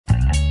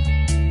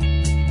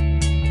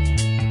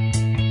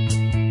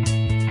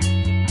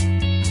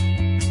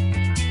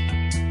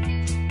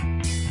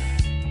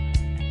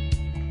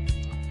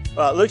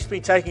Well, Luke's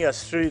been taking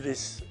us through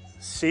this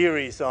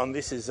series on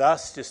This Is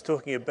Us, just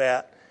talking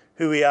about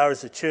who we are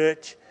as a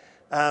church.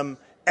 And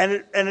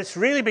it's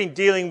really been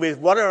dealing with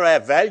what are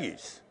our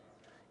values.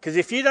 Because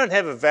if you don't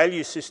have a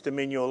value system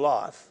in your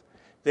life,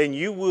 then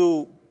you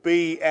will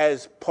be,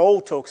 as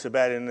Paul talks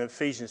about in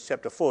Ephesians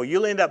chapter 4,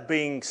 you'll end up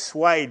being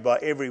swayed by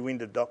every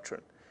wind of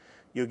doctrine.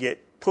 You'll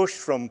get pushed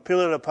from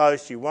pillar to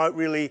post. You won't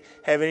really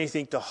have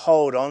anything to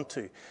hold on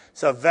to.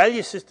 So a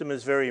value system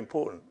is very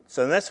important.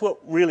 So that's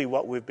what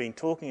we've been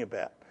talking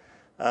about.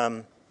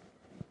 The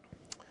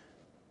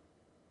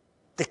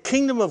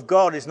kingdom of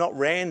God is not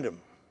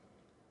random.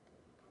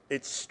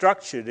 It's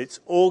structured. It's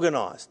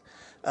organised.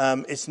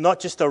 It's not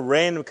just a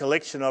random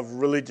collection of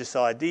religious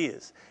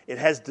ideas. It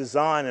has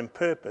design and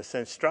purpose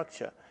and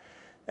structure.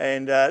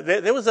 And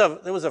there was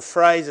a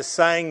phrase, a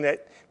saying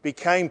that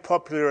became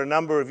popular a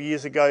number of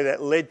years ago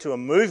that led to a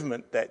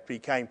movement that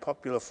became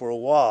popular for a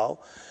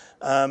while.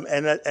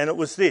 And it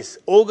was this: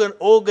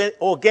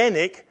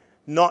 organic,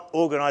 not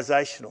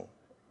organisational.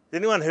 Has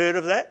anyone heard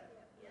of that?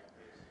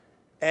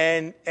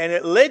 And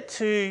it led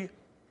to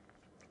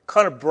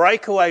kind of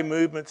breakaway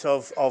movements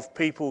of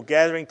people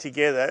gathering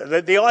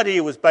together. The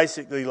idea was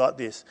basically like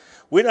this: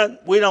 we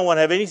don't want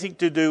to have anything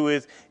to do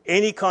with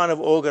any kind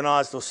of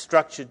organised or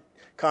structured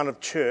kind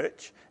of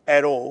church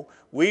at all.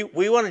 We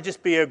want to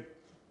just be a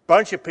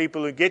bunch of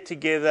people who get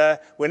together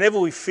whenever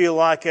we feel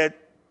like it,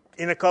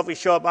 in a coffee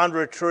shop,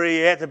 under a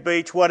tree, at the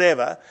beach,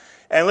 whatever,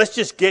 and let's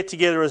just get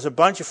together as a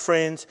bunch of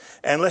friends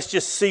and let's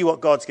just see what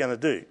God's going to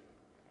do.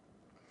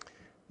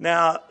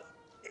 Now,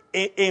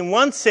 in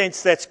one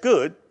sense, that's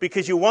good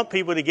because you want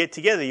people to get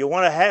together. You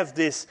want to have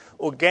this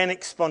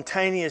organic,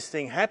 spontaneous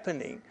thing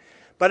happening,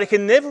 but it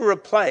can never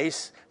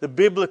replace the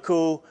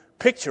biblical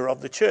picture of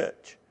the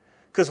church.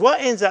 Because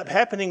what ends up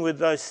happening with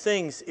those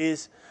things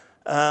is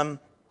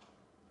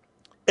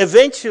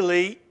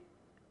eventually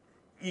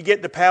you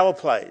get the power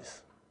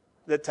plays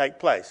that take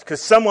place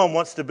because someone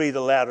wants to be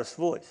the loudest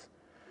voice.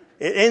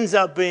 It ends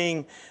up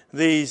being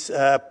these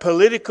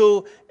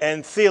political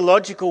and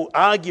theological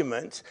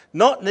arguments,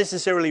 not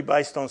necessarily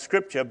based on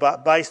Scripture,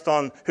 but based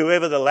on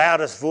whoever the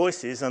loudest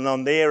voice is and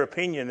on their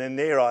opinion and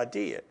their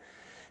idea.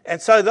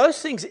 And so those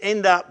things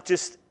end up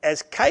just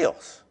as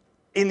chaos.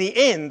 In the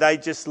end, they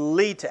just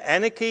lead to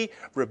anarchy,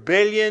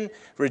 rebellion,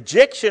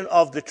 rejection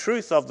of the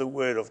truth of the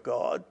Word of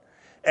God,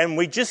 and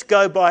we just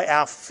go by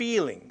our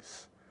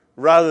feelings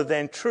rather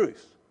than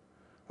truth.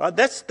 Right?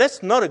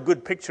 That's not a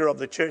good picture of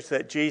the church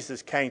that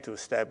Jesus came to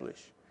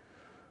establish.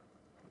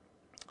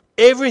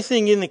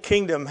 Everything in the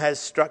kingdom has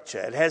structure.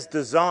 It has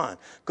design.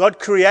 God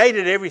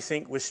created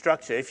everything with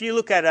structure. If you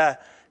look at a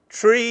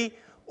tree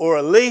or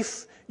a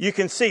leaf, you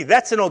can see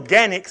that's an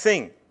organic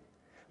thing,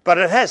 but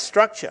it has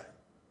structure.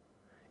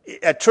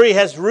 A tree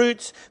has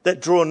roots that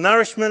draw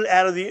nourishment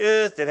out of the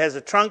earth. It has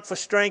a trunk for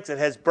strength. It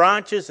has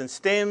branches and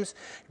stems.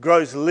 It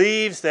grows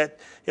leaves that,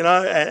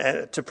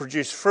 to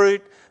produce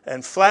fruit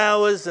and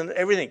flowers and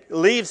everything.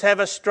 Leaves have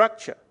a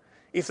structure.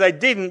 If they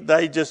didn't,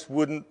 they just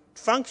wouldn't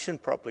function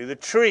properly. The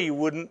tree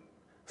wouldn't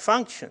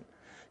function.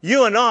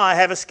 You and I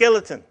have a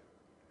skeleton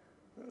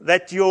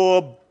that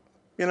your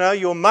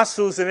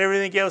muscles and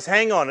everything else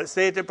hang on. It's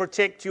there to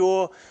protect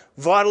your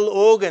vital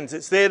organs.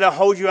 It's there to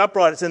hold you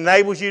upright. It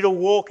enables you to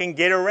walk and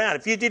get around.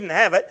 If you didn't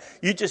have it,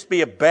 you'd just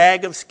be a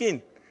bag of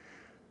skin.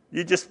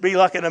 You'd just be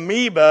like an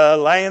amoeba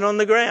laying on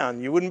the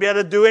ground. You wouldn't be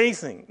able to do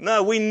anything.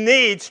 No, we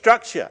need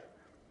structure.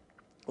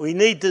 We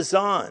need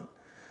design.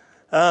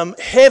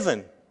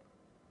 Heaven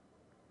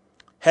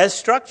has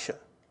structure.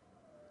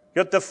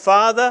 You've got the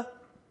Father,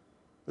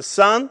 the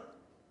Son,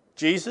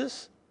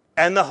 Jesus,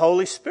 and the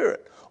Holy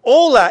Spirit.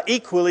 All are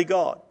equally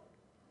God.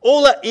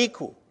 All are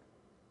equal.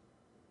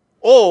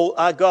 All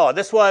are God.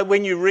 That's why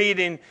when you read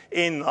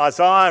in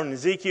Isaiah and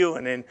Ezekiel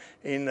and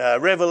in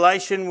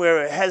Revelation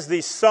where it has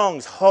these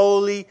songs,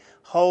 holy,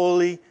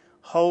 holy,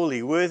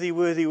 holy, worthy,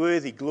 worthy,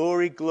 worthy,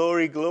 glory,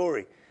 glory,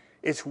 glory.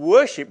 It's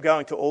worship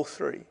going to all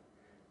three.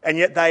 And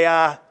yet they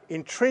are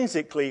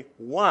intrinsically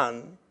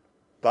one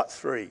but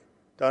three.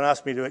 Don't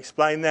ask me to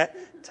explain that.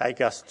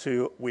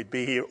 We'd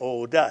be here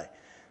all day.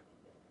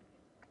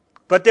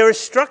 But there is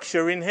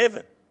structure in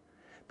heaven.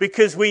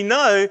 Because we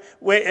know,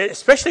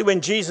 especially when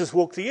Jesus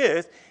walked the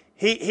earth,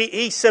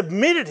 he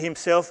submitted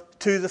himself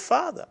to the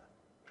Father.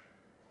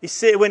 He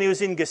said, when he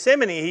was in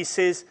Gethsemane, he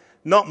says,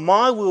 not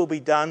my will be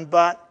done,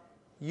 but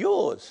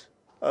yours,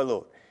 O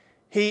Lord.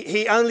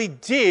 He only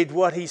did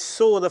what he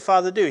saw the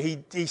Father do.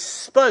 He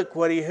spoke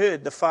what he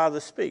heard the Father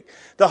speak.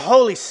 The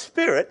Holy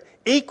Spirit,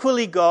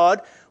 equally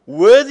God,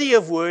 worthy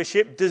of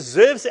worship,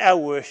 deserves our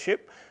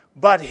worship,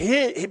 but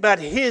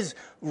his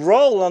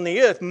role on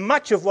the earth,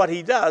 much of what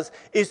he does,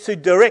 is to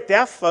direct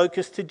our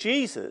focus to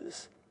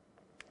Jesus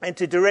and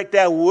to direct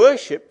our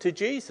worship to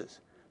Jesus.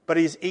 But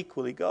he is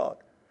equally God.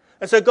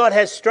 And so God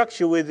has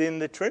structure within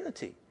the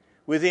Trinity,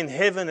 within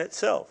heaven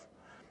itself.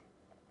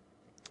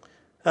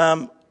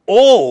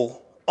 All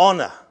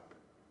honour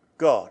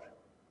God.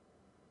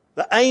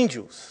 The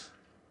angels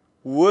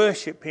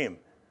worship him.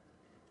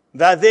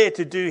 They're there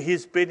to do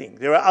his bidding.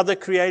 There are other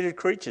created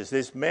creatures.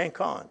 There's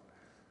mankind.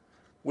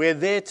 We're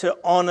there to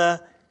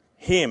honour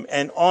him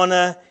and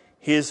honour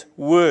his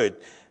word.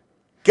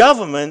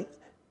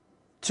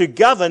 To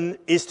govern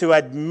is to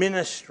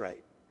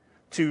administrate,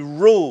 to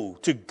rule,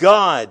 to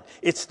guide.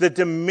 It's the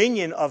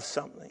dominion of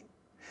something.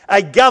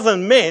 A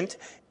government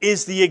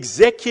is the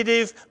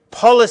executive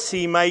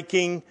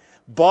policy-making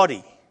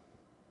body.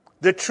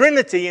 The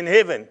Trinity in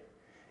heaven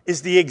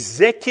is the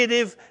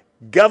executive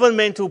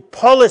governmental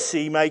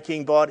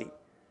policy-making body.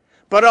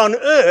 But on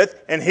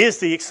earth, and here's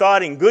the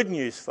exciting good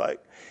news,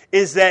 folk,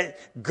 is that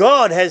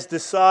God has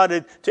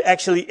decided to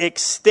actually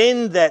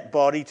extend that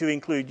body to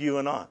include you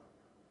and I.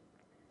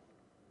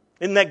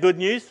 Isn't that good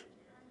news?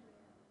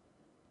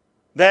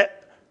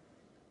 That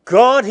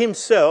God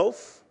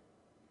himself,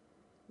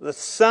 the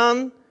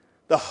Son,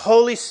 the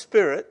Holy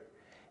Spirit,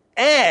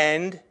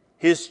 and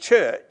his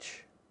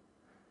church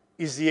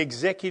is the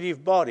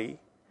executive body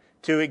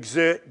to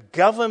exert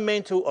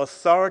governmental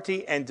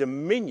authority and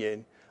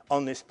dominion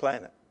on this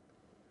planet.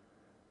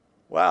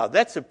 Wow,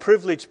 that's a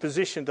privileged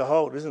position to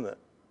hold, isn't it?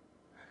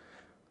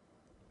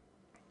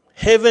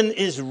 Heaven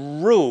is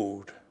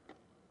ruled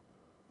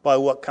by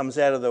what comes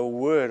out of the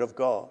Word of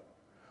God.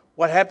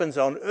 What happens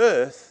on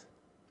earth,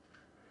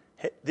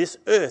 this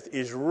earth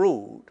is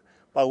ruled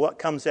by what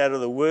comes out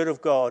of the Word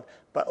of God,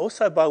 but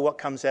also by what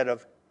comes out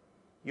of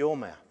your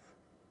mouth.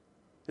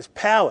 There's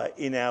power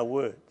in our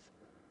words.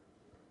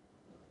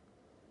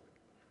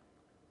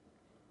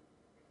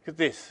 Look at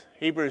this.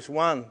 Hebrews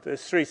 1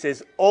 verse 3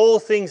 says, all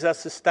things are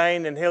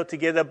sustained and held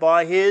together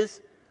by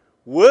his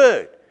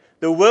word.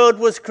 The world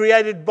was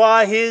created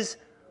by his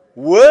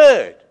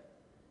word.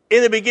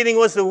 In the beginning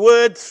was the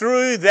word.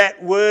 Through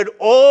that word,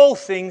 all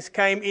things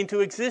came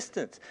into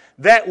existence.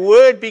 That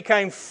word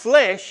became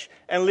flesh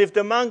and lived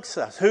amongst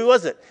us. Who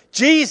was it?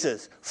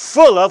 Jesus,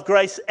 full of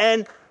grace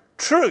and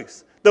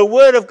truth. The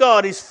word of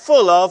God is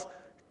full of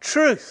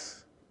truth.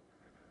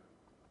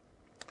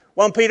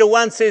 1 Peter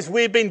 1 says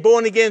we've been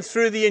born again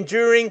through the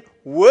enduring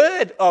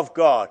word of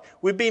God.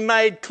 We've been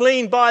made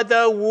clean by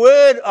the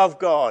word of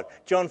God.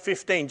 John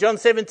 15. John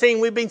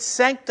 17, we've been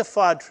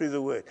sanctified through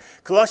the word.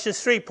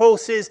 Colossians 3, Paul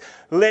says,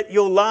 let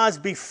your lives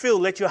be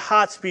filled, let your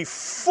hearts be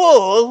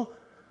full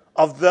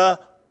of the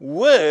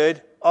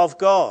word of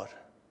God.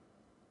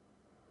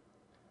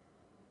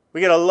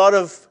 We get a lot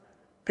of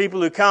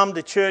people who come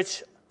to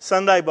church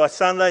Sunday by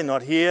Sunday,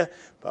 not here,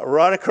 but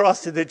right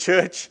across to the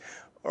church,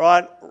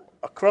 right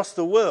across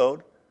the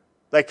world.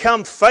 They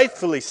come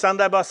faithfully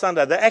Sunday by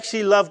Sunday. They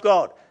actually love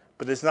God,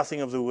 but there's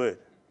nothing of the Word.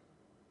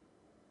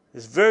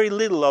 There's very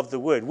little of the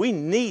Word. We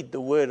need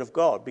the Word of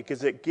God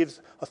because it gives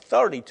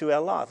authority to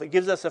our life. It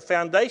gives us a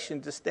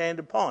foundation to stand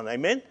upon.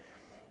 Amen?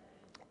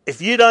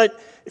 If you don't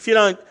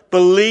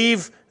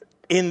believe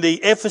in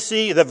the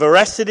efficacy, the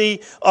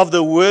veracity of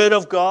the Word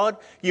of God,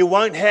 you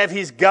won't have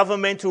his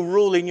governmental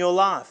rule in your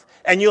life.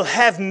 And you'll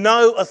have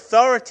no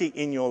authority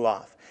in your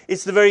life.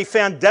 It's the very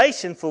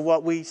foundation for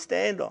what we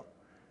stand on.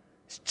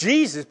 It's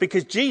Jesus,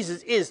 because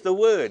Jesus is the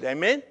Word.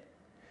 Amen?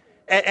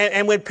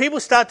 And when people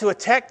start to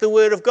attack the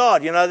Word of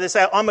God, they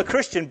say, I'm a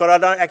Christian, but I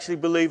don't actually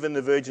believe in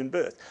the virgin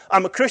birth.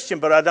 I'm a Christian,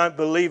 but I don't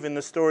believe in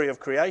the story of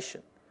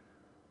creation.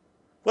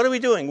 What are we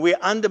doing? We're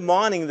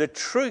undermining the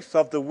truth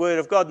of the Word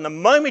of God. And the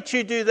moment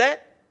you do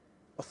that,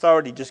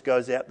 authority just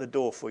goes out the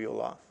door for your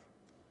life.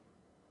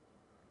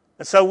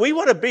 And so we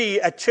want to be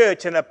a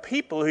church and a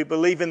people who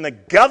believe in the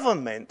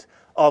government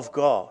of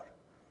God.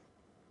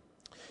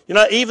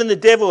 Even the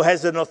devil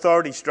has an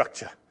authority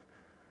structure.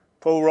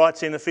 Paul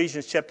writes in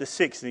Ephesians chapter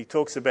 6, and he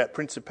talks about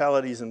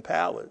principalities and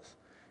powers.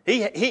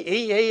 He's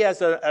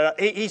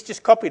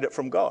just copied it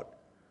from God.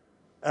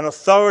 An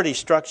authority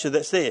structure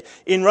that's there.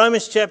 In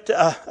Romans chapter,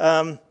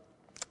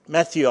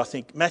 Matthew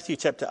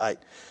chapter 8,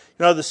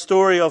 the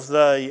story of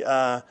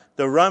the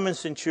Roman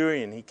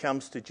centurion. He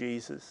comes to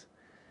Jesus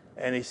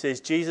and he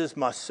says, Jesus,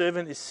 my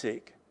servant is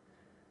sick.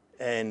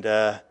 And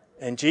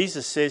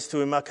Jesus says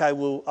to him, okay,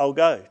 well, I'll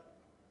go.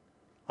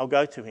 I'll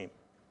go to him.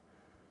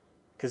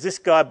 Because this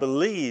guy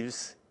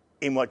believes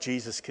in what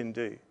Jesus can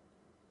do.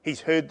 He's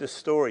heard the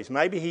stories.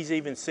 Maybe he's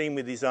even seen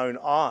with his own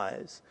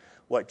eyes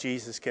what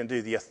Jesus can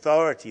do. The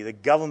authority, the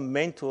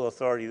governmental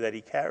authority that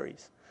he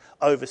carries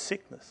over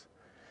sickness.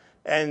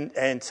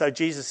 And so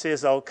Jesus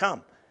says, I'll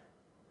come.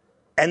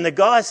 And the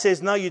guy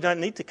says, no, you don't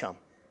need to come.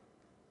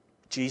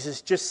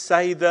 Jesus, just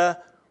say the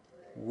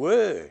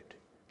word.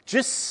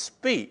 Just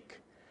speak.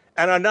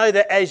 And I know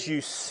that as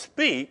you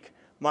speak,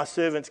 my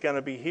servant's going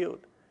to be healed.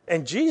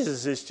 And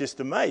Jesus is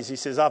just amazed. He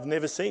says, I've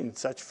never seen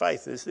such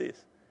faith as this.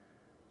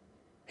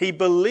 He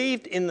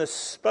believed in the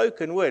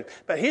spoken word.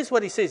 But here's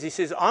what he says. He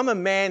says, I'm a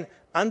man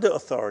under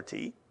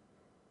authority.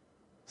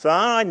 So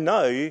I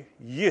know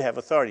you have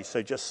authority,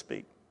 so just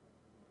speak.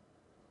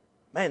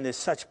 Man, there's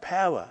such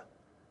power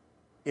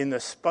in the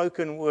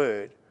spoken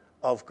word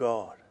of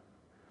God.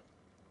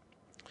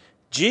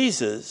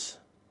 Jesus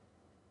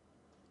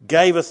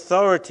gave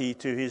authority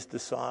to his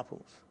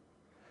disciples.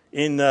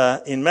 In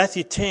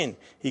Matthew 10,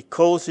 he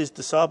calls his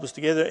disciples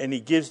together and he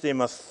gives them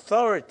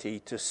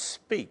authority to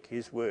speak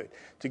his word,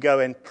 to go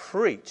and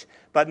preach.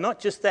 But not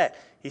just that.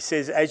 He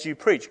says, as you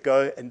preach,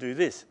 go and do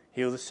this.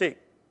 Heal the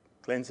sick,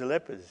 cleanse the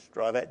lepers,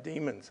 drive out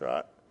demons,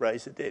 right?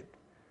 Raise the dead.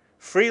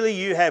 Freely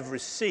you have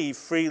received,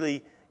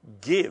 freely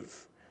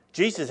give.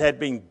 Jesus had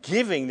been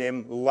giving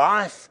them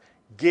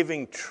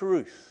life-giving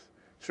truth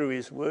through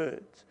his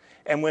words.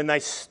 And when they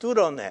stood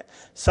on that,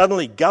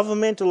 suddenly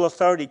governmental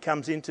authority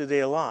comes into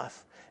their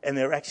life and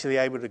they're actually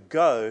able to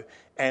go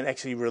and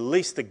actually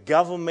release the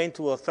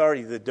governmental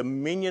authority, the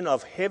dominion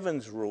of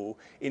heaven's rule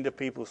into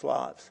people's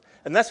lives.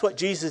 And that's what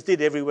Jesus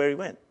did everywhere he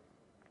went.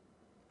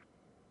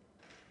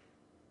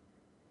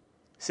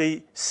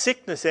 See,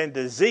 sickness and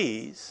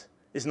disease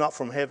is not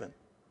from heaven.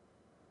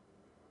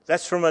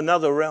 That's from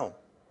another realm.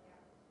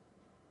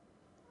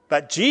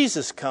 But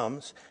Jesus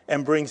comes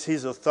and brings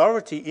his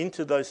authority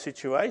into those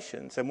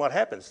situations. And what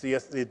happens?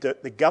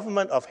 The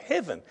government of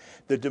heaven,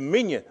 the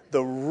dominion,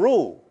 the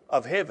rule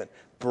of heaven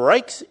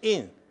breaks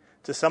in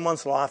to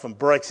someone's life and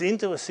breaks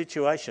into a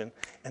situation,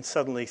 and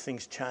suddenly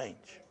things change.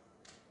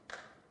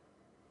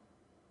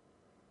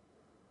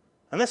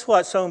 And that's why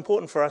it's so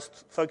important for us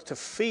folks to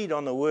feed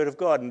on the Word of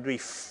God and be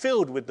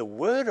filled with the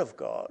Word of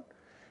God,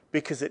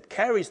 because it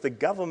carries the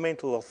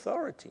governmental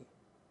authority.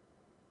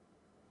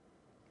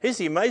 Here's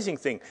the amazing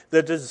thing.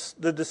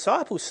 The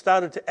disciples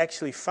started to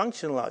actually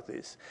function like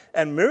this,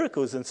 and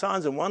miracles and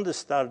signs and wonders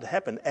started to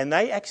happen, and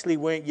they actually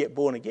weren't yet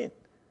born again.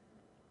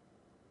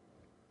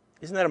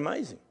 Isn't that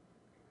amazing?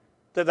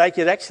 That they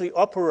could actually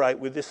operate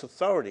with this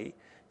authority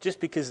just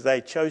because they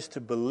chose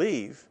to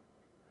believe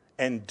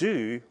and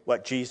do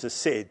what Jesus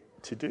said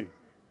to do.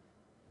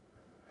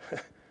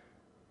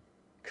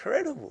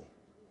 Incredible.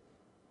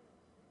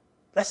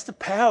 That's the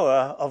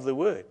power of the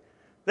Word.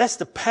 That's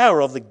the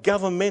power of the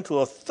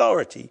governmental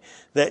authority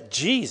that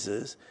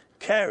Jesus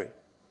carried.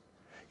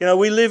 You know,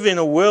 we live in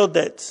a world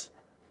that's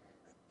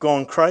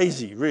gone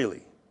crazy,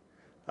 really.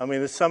 I mean,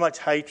 there's so much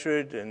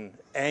hatred and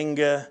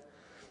anger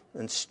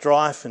and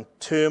strife and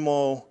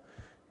turmoil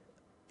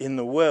in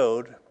the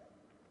world.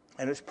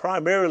 And it's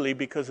primarily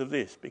because of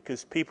this,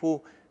 because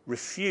people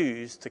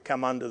refuse to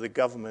come under the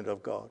government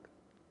of God.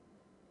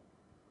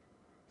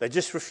 They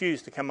just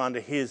refuse to come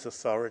under his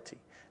authority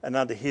and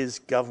under his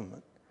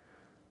government.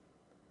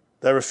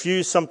 They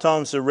refuse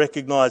sometimes to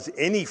recognise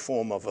any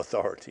form of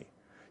authority.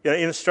 You know,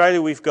 in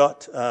Australia we've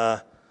got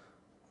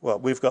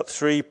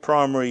three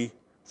primary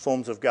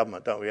forms of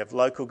government, don't we? We have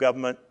local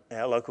government,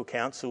 our local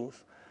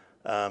councils,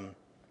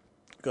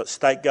 we've got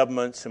state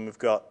governments, and we've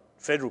got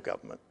federal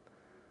government.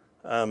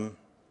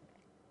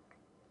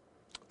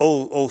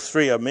 All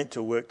three are meant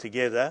to work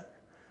together,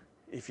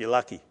 if you're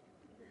lucky.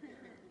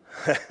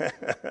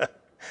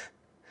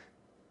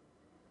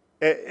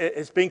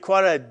 It's been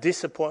quite a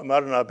disappointment. I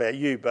don't know about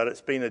you, but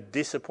it's been a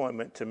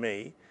disappointment to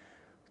me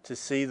to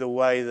see the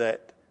way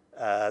that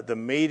the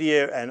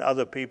media and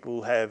other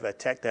people have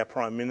attacked our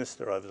Prime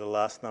Minister over the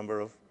last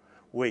number of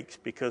weeks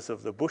because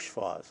of the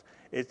bushfires.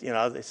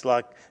 It's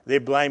like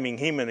they're blaming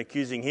him and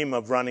accusing him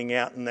of running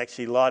out and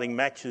actually lighting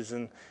matches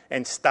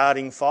and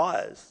starting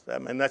fires. I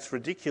mean, that's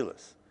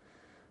ridiculous.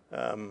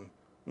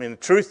 The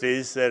truth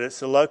is that it's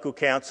the local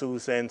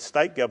councils and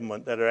state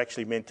government that are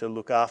actually meant to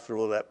look after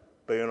all that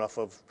burn off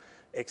of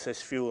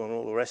excess fuel and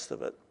all the rest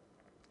of it.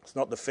 It's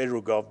not the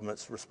federal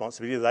government's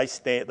responsibility.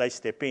 They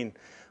step in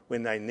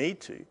when they need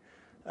to.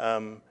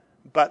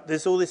 But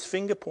there's all this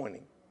finger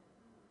pointing.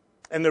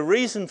 And the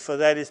reason for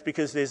that is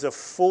because there's a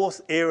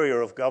fourth area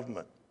of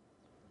government.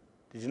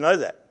 Did you know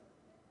that?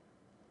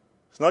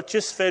 It's not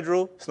just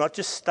federal, it's not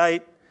just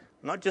state,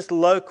 not just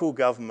local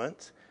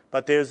government,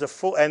 but there's a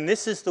fourth, and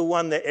this is the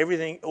one that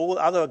all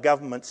other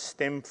governments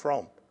stem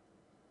from.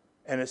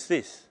 And it's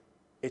this.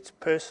 It's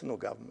personal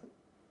government.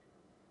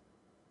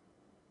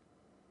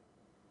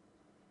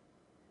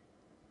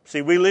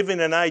 See, we live in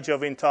an age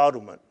of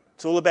entitlement.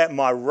 It's all about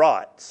my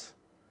rights,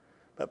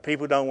 but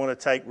people don't want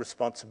to take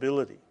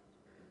responsibility.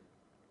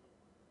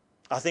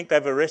 I think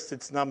they've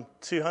arrested some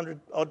 200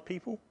 odd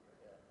people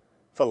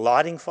for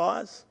lighting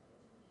fires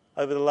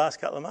over the last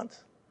couple of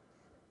months.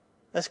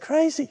 That's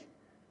crazy.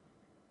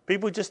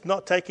 People just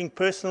not taking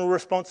personal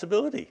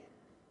responsibility.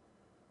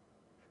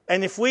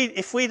 And if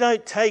we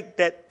don't take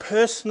that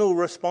personal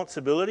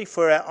responsibility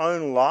for our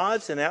own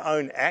lives and our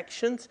own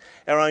actions,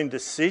 our own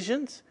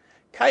decisions,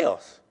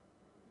 chaos.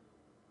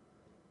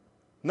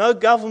 No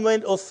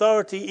government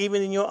authority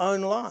even in your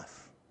own life.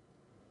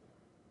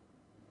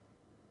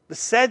 The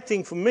sad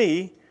thing for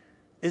me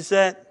is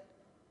that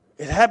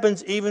it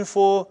happens even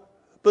for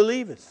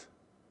believers.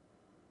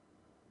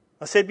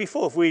 I said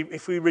before,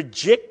 if we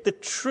reject the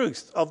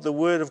truth of the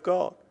Word of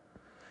God,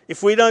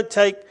 if we don't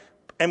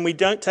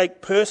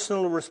take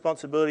personal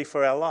responsibility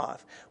for our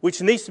life,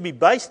 which needs to be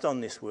based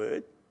on this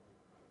Word,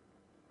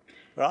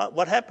 right?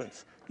 What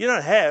happens? You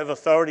don't have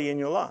authority in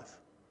your life.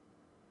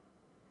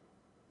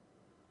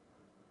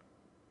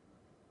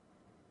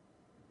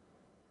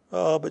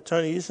 Oh, but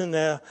Tony, isn't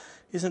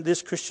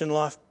this Christian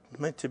life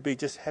meant to be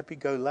just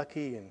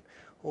happy-go-lucky and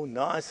all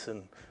nice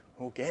and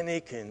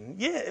organic?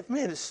 And yeah,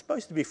 man, it's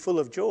supposed to be full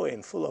of joy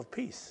and full of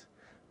peace,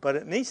 but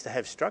it needs to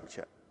have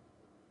structure.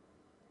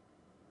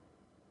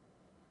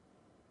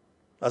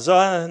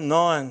 Isaiah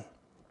 9,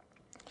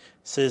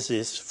 says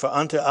this, "For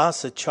unto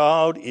us a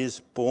child is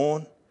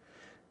born,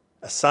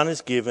 a son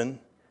is given,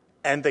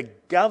 and the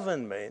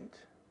government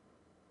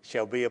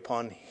shall be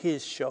upon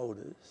his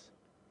shoulders.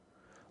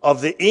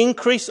 Of the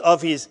increase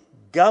of his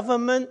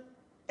government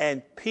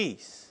and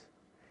peace."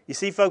 You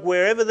see, folk,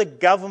 wherever the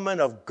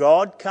government of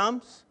God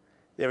comes,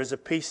 there is a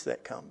peace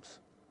that comes.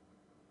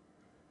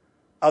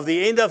 Of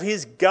the end of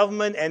his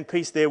government and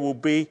peace, there will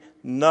be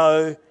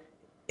no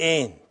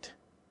end.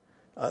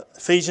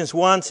 Ephesians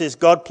 1 says,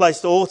 "God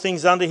placed all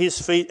things under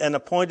his feet and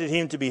appointed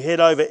him to be head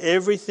over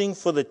everything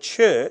for the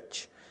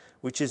church,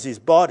 which is his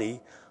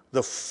body,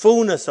 the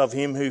fullness of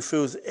him who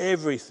fills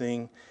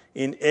everything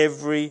in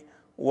every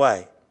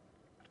way."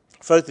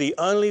 Folks, the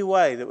only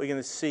way that we're going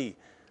to see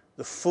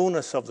the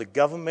fullness of the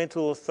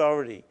governmental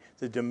authority,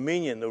 the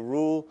dominion, the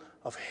rule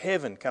of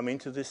heaven come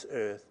into this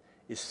earth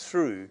is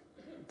through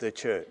the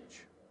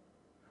church.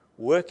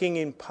 Working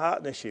in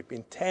partnership,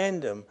 in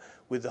tandem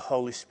with the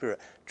Holy Spirit,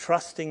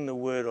 trusting the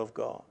Word of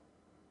God,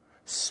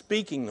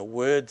 speaking the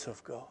words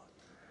of God.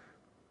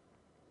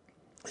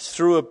 It's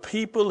through a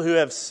people who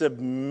have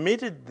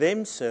submitted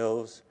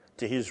themselves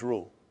to his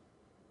rule.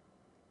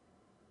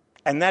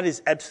 And that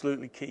is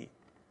absolutely key,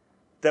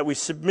 that we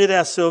submit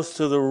ourselves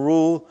to the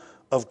rule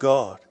of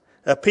God.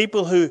 A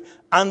people who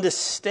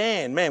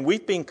understand, man,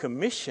 we've been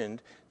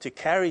commissioned to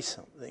carry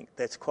something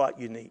that's quite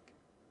unique.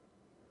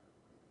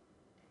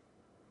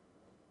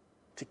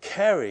 To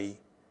carry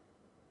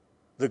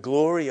the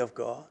glory of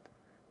God,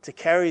 to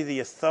carry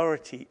the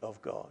authority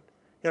of God.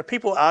 You know,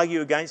 people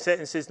argue against that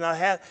and says,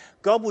 no,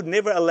 God would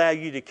never allow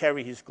you to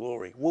carry his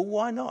glory. Well,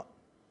 why not?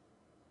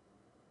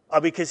 Oh,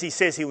 because he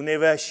says he will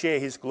never share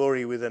his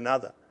glory with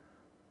another.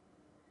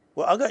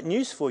 Well, I've got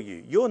news for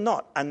you. You're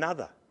not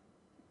another.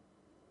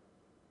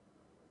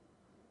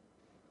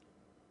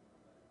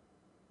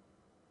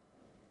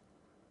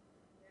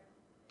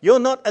 You're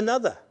not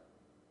another.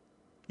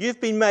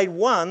 You've been made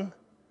one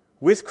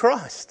with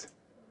Christ.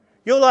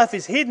 Your life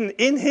is hidden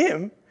in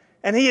him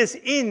and he is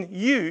in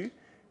you.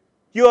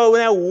 You are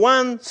now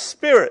one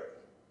spirit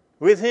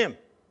with him.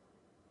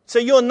 So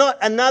you're not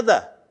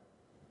another.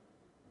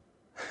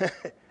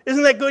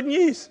 Isn't that good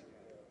news?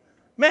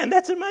 Man,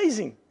 that's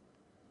amazing.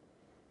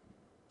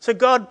 So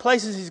God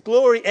places his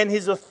glory and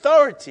his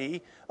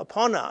authority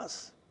upon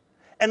us.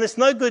 And it's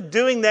no good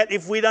doing that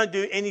if we don't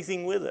do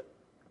anything with it.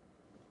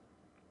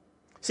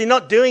 See,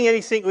 not doing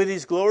anything with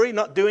his glory,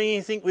 not doing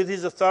anything with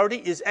his authority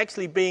is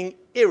actually being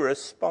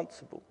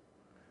irresponsible.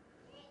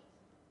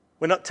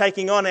 We're not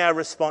taking on our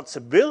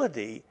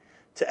responsibility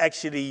to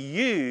actually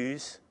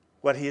use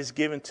what he has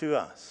given to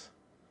us.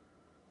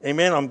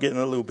 Amen? I'm getting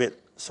a little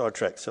bit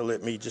sidetracked, so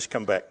let me just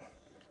come back.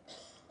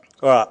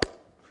 All right.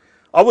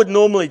 I would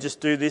normally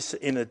just do this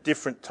in a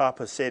different type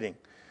of setting.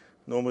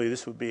 Normally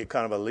this would be a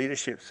kind of a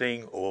leadership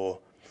thing, or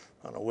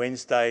on a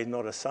Wednesday,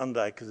 not a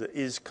Sunday, because it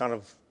is kind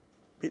of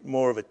bit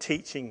more of a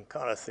teaching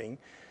kind of thing.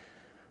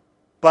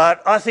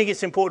 But I think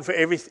it's important for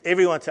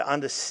everyone to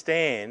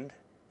understand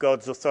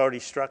God's authority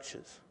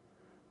structures,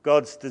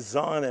 God's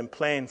design and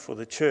plan for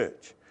the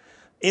church.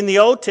 In the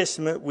Old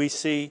Testament, we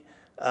see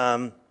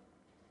God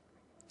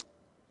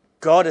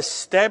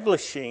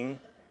establishing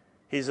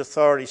his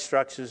authority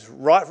structures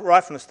right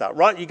from the start.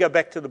 Right, you go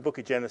back to the book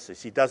of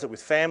Genesis. He does it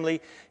with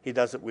family. He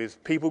does it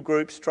with people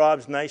groups,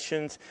 tribes,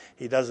 nations.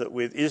 He does it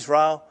with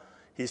Israel,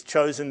 his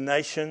chosen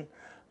nation.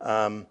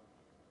 And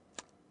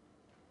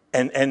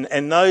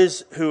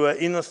those who are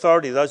in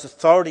authority, those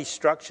authority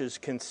structures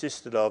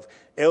consisted of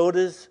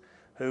elders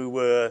who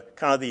were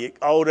kind of the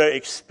older,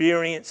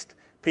 experienced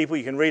people.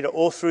 You can read it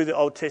all through the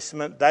Old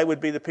Testament. They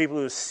would be the people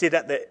who would sit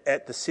at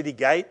the city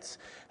gates,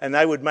 and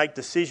they would make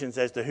decisions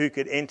as to who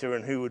could enter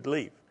and who would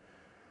leave.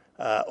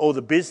 All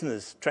the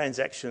business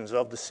transactions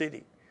of the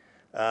city.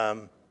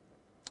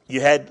 You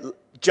had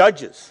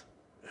judges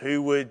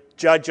who would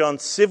judge on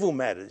civil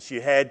matters. You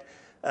had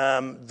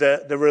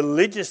the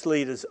religious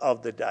leaders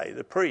of the day,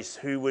 the priests,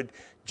 who would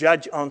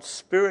judge on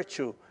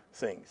spiritual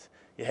things.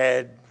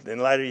 Then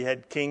later you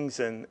had kings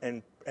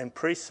and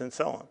priests and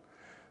so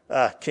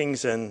on,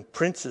 kings and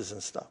princes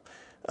and stuff.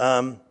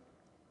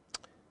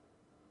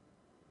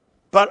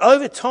 But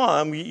over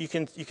time, you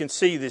can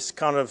see this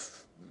kind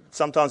of,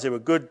 sometimes there were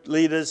good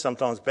leaders,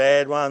 sometimes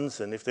bad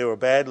ones, and if there were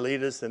bad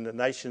leaders, then the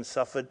nation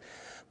suffered.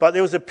 But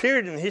there was a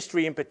period in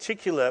history in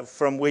particular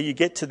from where you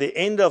get to the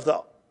end of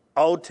the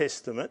Old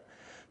Testament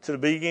to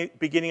the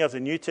beginning of the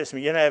New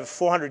Testament. You have a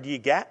 400-year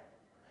gap.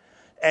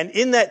 And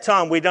in that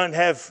time, we don't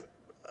have,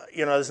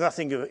 there's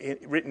nothing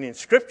written in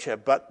Scripture,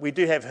 but we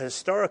do have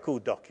historical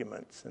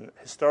documents and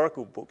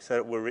historical books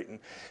that were written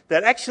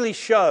that actually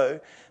show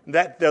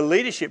that the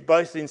leadership,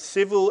 both in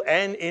civil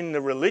and in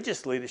the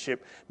religious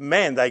leadership,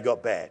 man, they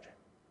got bad.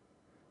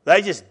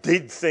 They just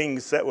did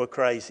things that were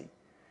crazy.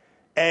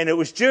 And it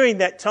was during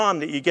that time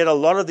that you get a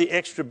lot of the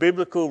extra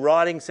biblical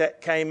writings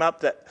that came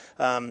up that...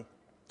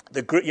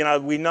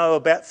 we know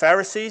about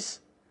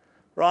Pharisees,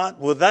 right?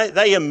 Well,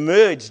 they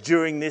emerged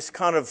during this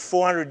kind of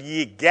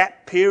 400-year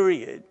gap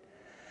period.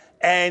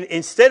 And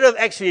instead of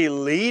actually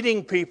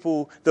leading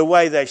people the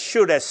way they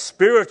should as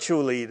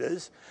spiritual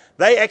leaders,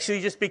 they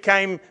actually just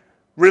became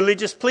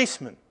religious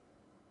policemen.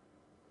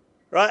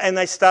 Right? And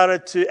they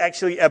started to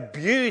actually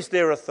abuse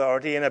their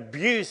authority and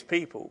abuse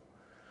people.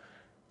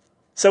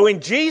 So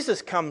when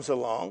Jesus comes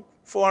along,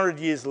 400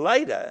 years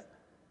later,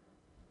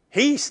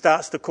 he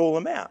starts to call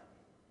them out.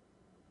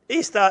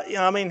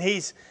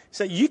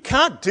 So you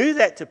can't do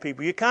that to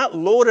people. You can't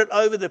lord it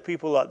over the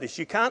people like this.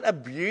 You can't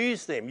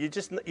abuse them.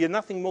 You're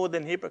nothing more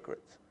than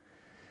hypocrites.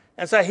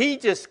 And so he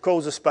just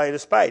calls a spade a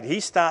spade. He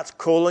starts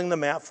calling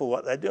them out for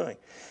what they're doing.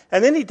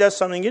 And then he does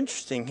something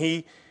interesting.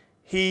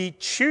 He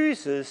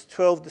chooses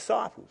 12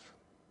 disciples.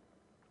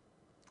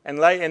 And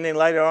then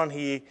later on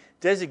he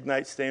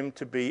designates them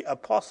to be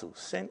apostles,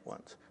 sent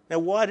ones. Now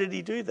why did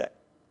he do that?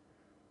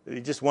 Did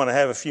he just want to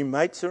have a few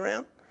mates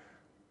around?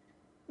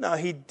 No,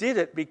 he did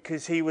it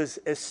because he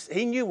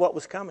knew what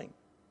was coming.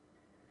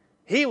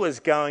 He was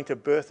going to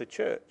birth a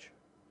church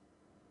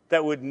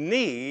that would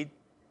need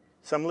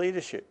some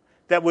leadership,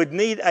 that would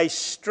need a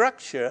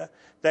structure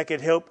that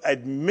could help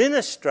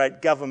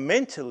administrate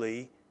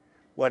governmentally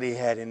what he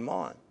had in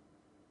mind.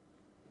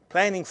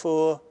 Planning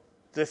for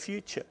the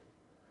future.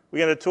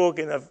 We're going to talk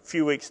in a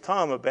few weeks'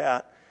 time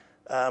about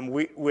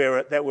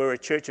we're a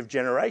church of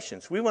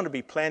generations. We want to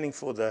be planning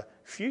for the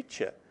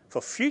future,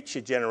 for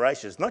future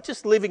generations, not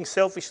just living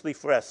selfishly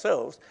for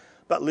ourselves,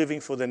 but living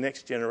for the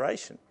next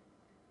generation.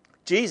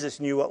 Jesus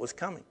knew what was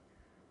coming.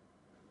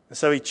 And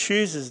so he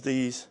chooses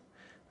these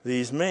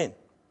men.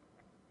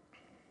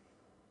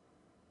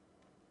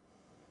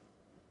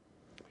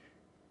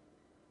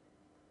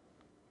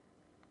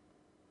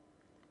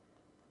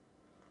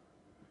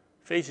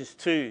 Ephesians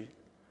 2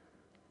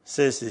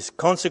 says this,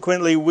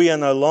 consequently we are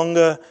no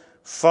longer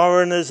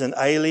foreigners and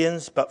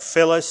aliens, but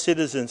fellow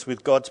citizens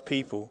with God's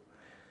people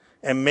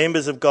and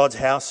members of God's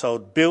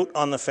household, built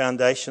on the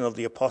foundation of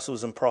the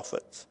apostles and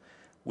prophets,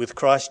 with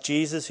Christ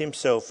Jesus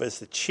himself as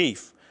the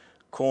chief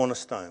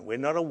cornerstone. We're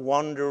not a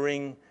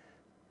wandering,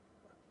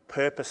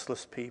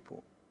 purposeless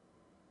people.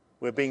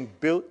 We're being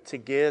built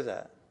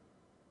together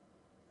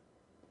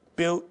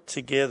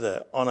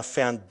on a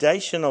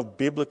foundation of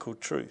biblical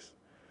truth.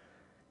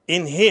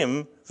 In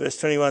him, verse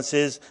 21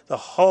 says, the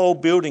whole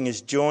building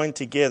is joined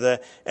together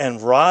and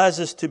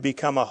rises to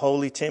become a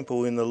holy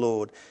temple in the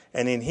Lord.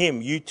 And in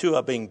him, you too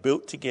are being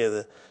built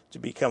together to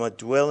become a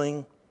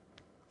dwelling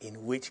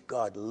in which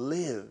God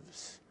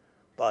lives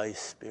by his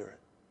Spirit.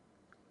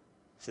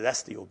 So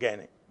that's the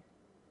organic.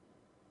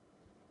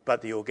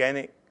 But the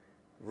organic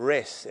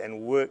rests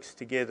and works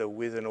together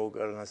with an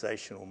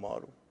organisational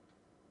model.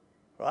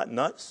 Right?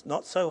 Not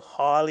so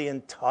highly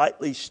and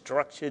tightly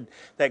structured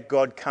that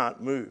God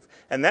can't move.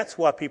 And that's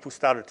why people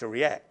started to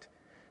react.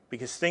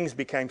 Because things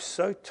became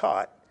so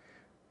tight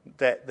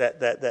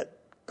that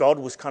God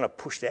was kind of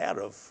pushed out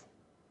of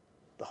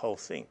the whole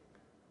thing.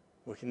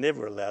 We can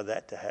never allow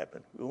that to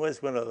happen. We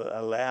always want to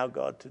allow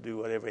God to do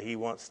whatever he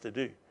wants to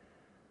do.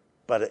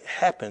 But it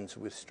happens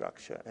with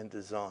structure and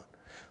design.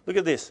 Look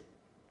at this.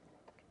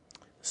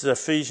 This is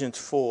Ephesians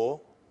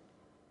 4.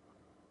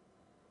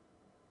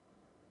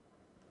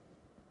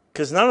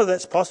 Because none of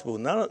that's possible.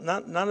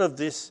 None of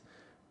this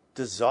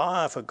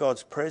desire for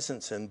God's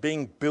presence and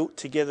being built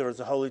together as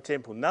a holy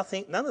temple, none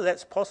of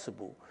that's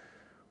possible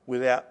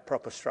without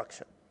proper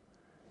structure.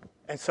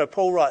 And so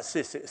Paul writes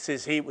this. It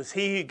says, it was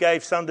he who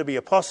gave some to be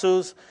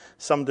apostles,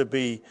 some to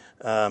be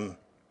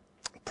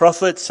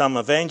prophets, some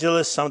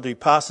evangelists, some to be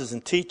pastors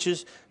and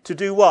teachers. To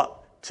do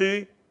what?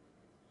 To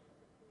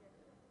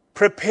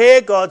prepare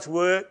God's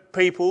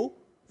people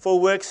for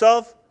works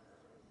of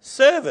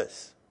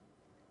service.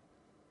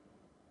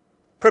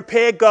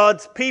 Prepare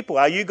God's people.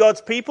 Are you God's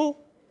people?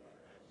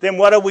 Then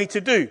what are we to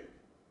do?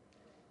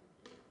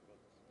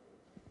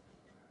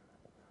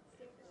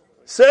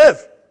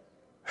 Serve.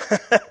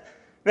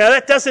 Now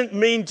that doesn't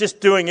mean just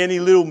doing any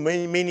little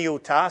menial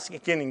task.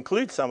 It can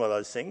include some of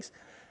those things.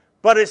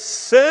 But it's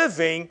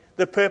serving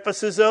the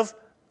purposes of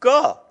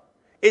God.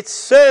 It's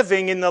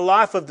serving in the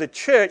life of the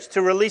church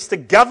to release the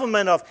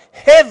government of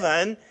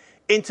heaven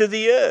into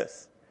the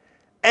earth.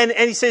 And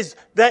he says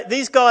that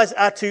these guys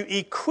are to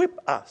equip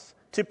us,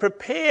 to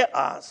prepare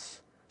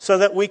us so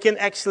that we can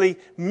actually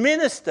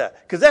minister.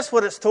 Because that's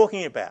what it's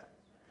talking about.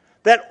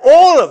 That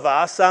all of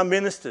us are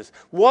ministers.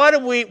 Why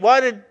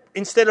did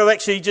instead of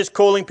actually just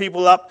calling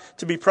people up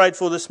to be prayed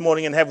for this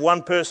morning and have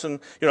one person,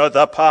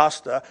 the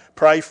pastor,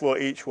 pray for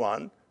each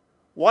one,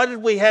 why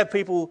did we have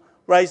people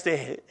raise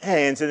their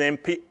hands and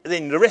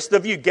then the rest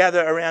of you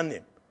gather around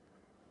them?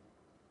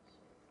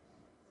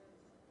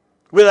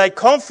 With a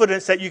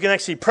confidence that you can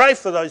actually pray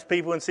for those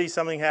people and see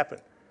something happen.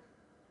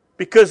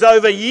 Because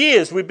over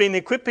years we've been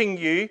equipping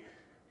you,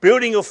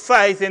 building your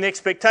faith in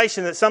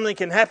expectation that something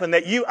can happen,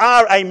 that you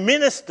are a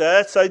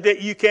minister so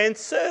that you can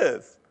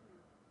serve.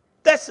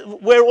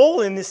 We're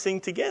all in this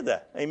thing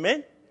together.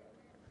 Amen?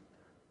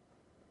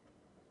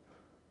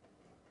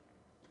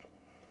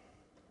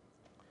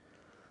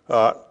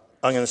 All right,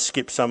 I'm going to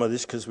skip some of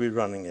this because we're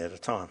running out of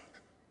time.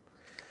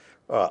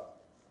 All right.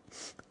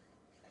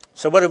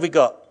 So what have we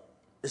got?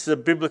 This is a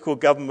biblical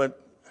government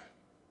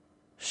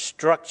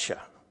structure.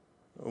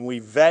 And we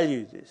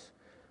value this.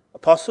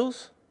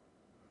 Apostles?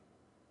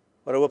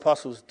 What do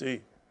apostles do?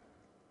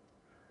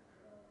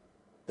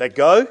 They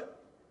go,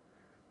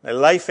 they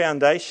lay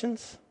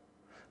foundations.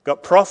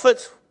 Got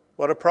prophets.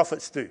 What do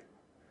prophets do?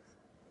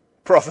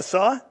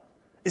 Prophesy.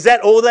 Is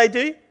that all they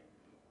do?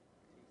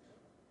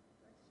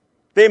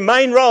 Their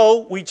main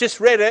role, we just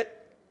read it,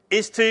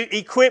 is to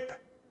equip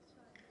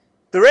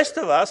the rest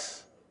of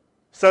us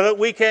so that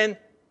we can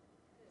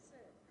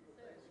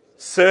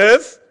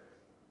serve,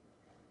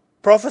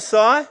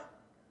 prophesy.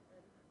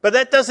 But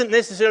that doesn't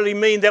necessarily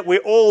mean that we're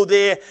all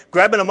there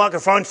grabbing a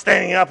microphone,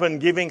 standing up and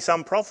giving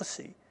some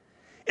prophecy.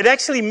 It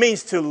actually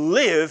means to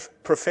live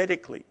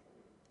prophetically.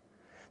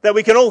 That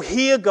we can all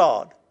hear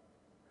God.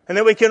 And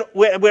that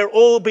we're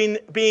all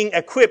being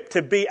equipped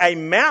to be a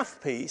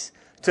mouthpiece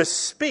to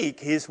speak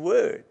His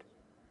word.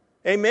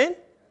 Amen?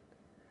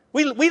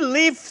 We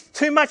leave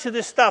too much of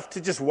this stuff to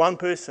just one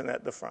person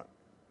at the front.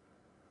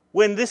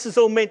 When this is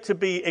all meant to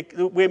be,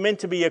 we're meant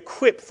to be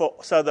equipped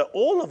so that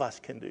all of us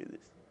can do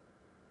this.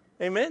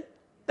 Amen?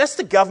 That's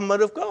the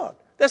government of God.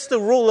 That's the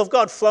rule of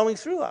God flowing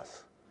through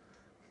us.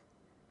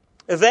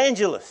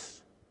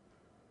 Evangelists.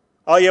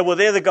 Oh yeah, well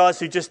they're the guys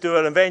who just do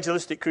an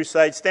evangelistic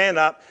crusade, stand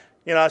up,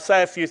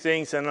 say a few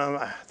things and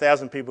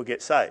 1,000 people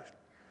get saved.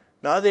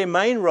 No, their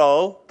main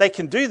role, they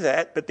can do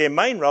that, but their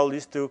main role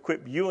is to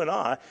equip you and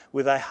I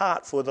with a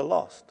heart for the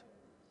lost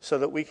so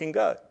that we can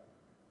go.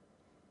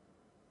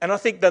 And I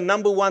think the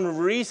number one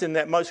reason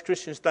that most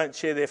Christians don't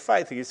share their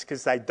faith is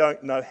because they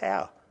don't know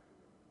how.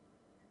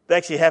 They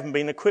actually haven't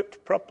been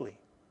equipped properly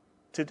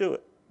to do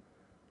it.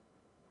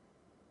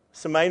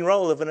 It's the main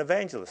role of an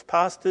evangelist.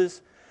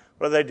 Pastors,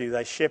 what do?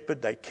 They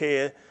shepherd, they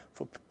care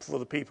for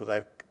the people,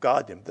 they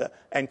guide them.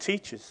 And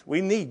teachers.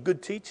 We need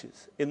good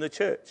teachers in the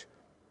church.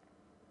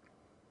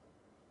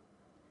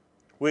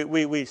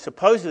 We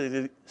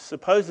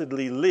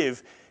supposedly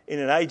live in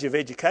an age of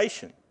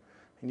education,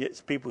 and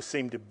yet people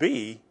seem to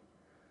be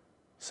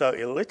so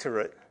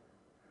illiterate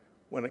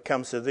when it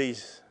comes to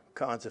these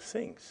kinds of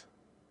things.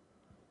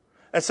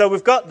 And so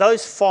we've got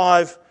those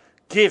 5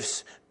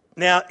 gifts.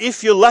 Now,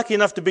 if you're lucky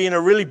enough to be in a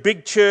really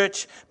big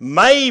church,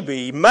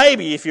 maybe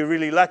if you're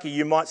really lucky,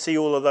 you might see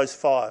all of those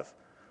 5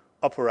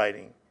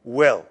 operating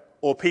well,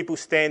 or people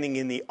standing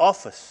in the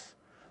office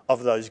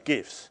of those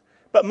gifts.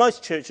 But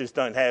most churches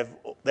don't have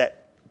that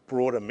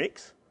broader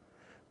mix,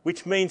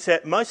 which means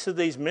that most of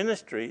these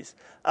ministries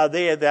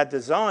they're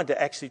designed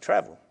to actually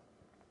travel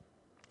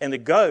and to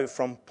go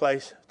from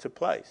place to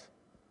place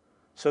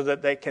so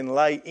that they can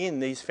lay in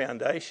these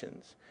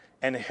foundations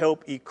and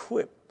help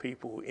equip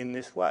people in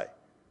this way.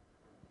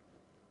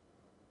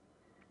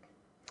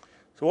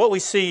 So what we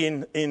see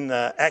in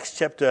Acts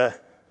chapter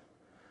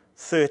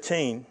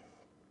 13,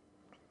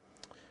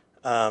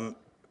 Paul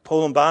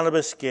and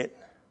Barnabas get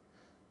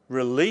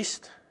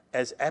released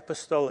as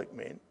apostolic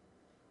men.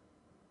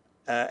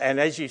 And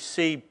as you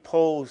see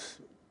Paul's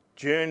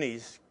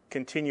journeys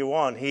continue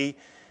on,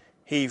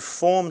 he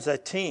forms a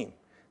team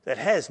that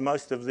has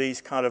most of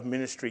these kind of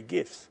ministry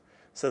gifts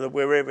so that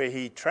wherever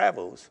he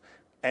travels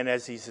and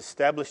as he's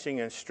establishing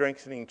and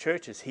strengthening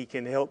churches, he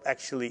can help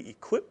actually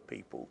equip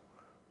people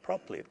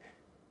properly.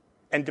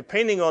 And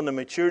depending on the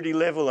maturity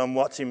level and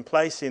what's in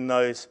place in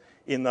those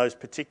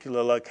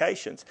particular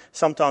locations,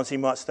 sometimes he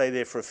might stay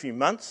there for a few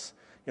months,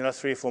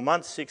 3 or 4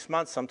 months, 6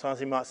 months. Sometimes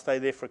he might stay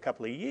there for a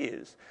couple of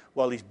years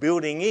while he's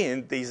building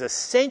in these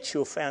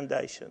essential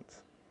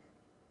foundations.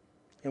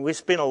 And we've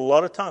spent a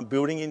lot of time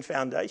building in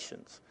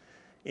foundations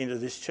into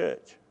this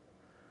church.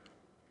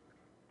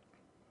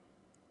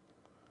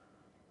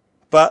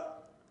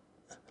 But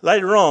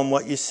later on,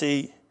 what you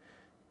see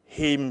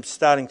him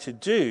starting to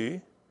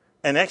do,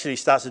 and actually he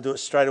starts to do it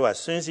straight away, as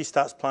soon as he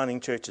starts planting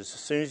churches, as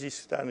soon as he's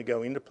starting to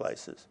go into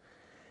places,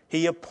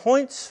 he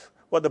appoints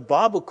what the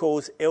Bible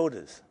calls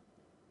elders.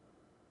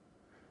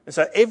 And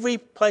so every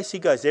place he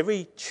goes,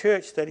 every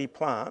church that he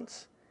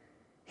plants,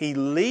 he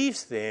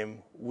leaves them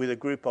with a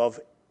group of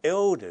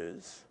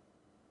elders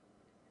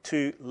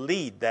to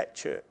lead that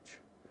church.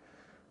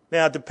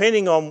 Now,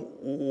 depending on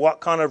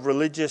what kind of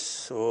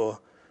religious or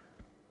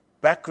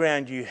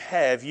background you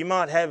have, you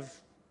might have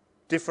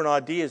different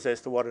ideas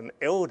as to what an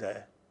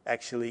elder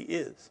actually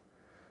is.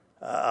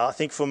 I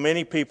think for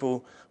many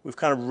people, we've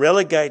kind of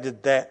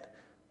relegated that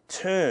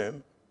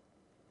term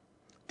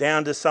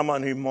down to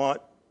someone who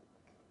might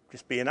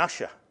just be an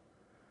usher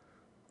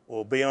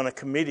or be on a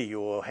committee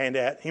or hand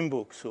out hymn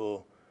books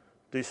or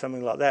do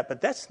something like that. But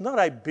that's not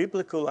a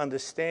biblical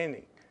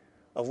understanding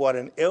of what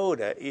an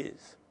elder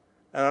is.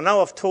 And I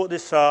know I've taught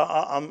this, so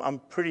I'm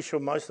pretty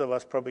sure most of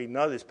us probably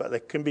know this, but there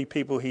can be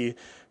people here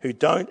who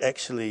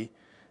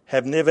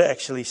have never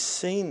actually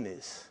seen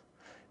this.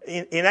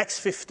 In Acts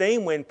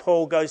 15, when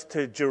Paul goes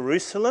to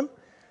Jerusalem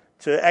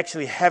to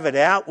actually have it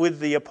out with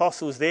the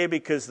apostles there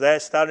because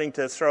they're starting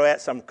to throw out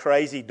some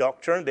crazy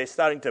doctrine. They're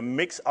starting to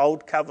mix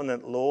old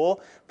covenant law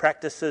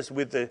practices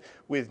with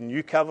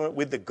new covenant,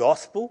 with the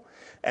gospel.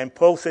 And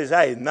Paul says,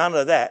 hey, none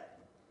of that.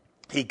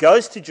 He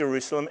goes to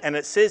Jerusalem and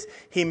it says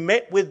he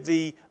met with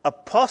the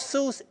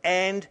apostles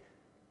and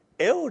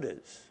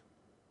elders.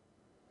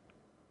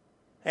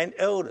 And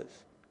elders.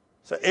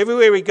 So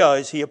everywhere he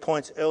goes, he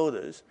appoints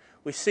elders.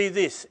 We see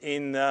this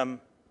in, can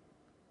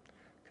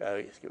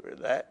Okay, let's get rid of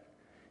that.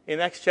 In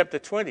Acts chapter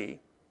 20,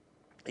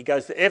 he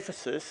goes to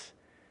Ephesus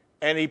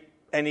and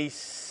he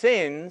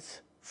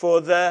sends for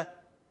the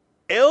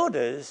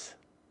elders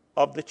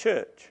of the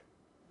church.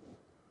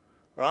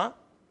 Right?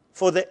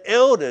 For the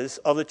elders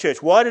of the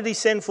church. Why did he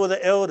send for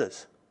the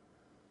elders?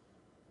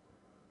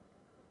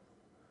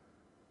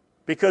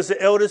 Because the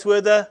elders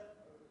were the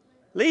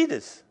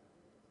leaders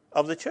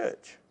of the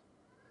church.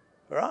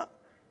 Right?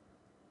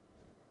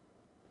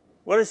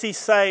 What does he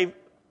say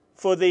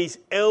for these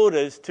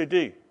elders to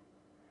do?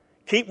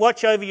 Keep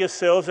watch over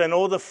yourselves and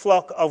all the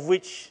flock of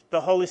which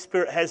the Holy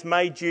Spirit has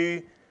made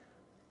you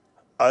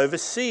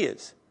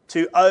overseers.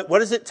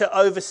 What is it to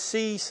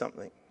oversee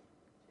something?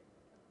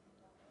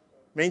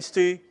 Means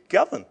to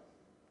govern.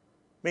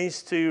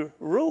 Means to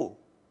rule.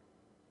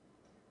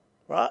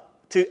 Right?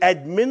 To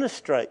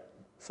administrate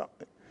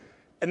something.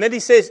 And then he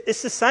says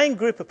it's the same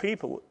group of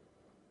people.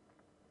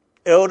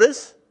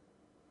 Elders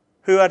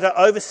who are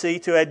to oversee,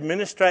 to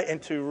administrate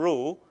and to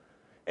rule.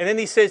 And then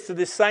he says to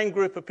this same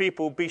group of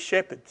people, be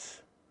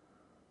shepherds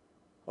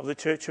of the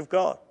church of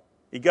God.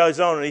 He goes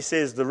on and he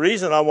says, the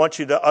reason I want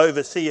you to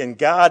oversee and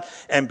guard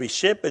and be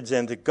shepherds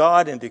and to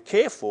guide and to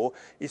care for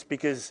is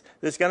because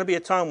there's going to be a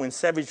time when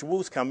savage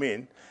wolves come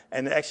in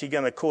and they're actually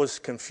going to cause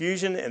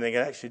confusion and they're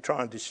going to actually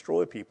try and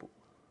destroy people.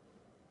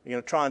 They're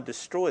going to try and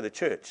destroy the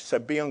church. So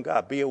be on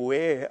guard. Be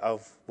aware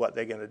of what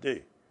they're going to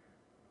do.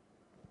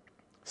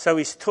 So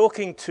he's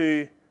talking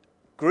to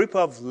a group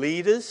of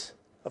leaders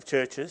of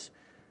churches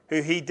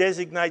who he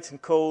designates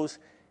and calls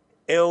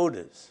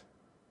elders.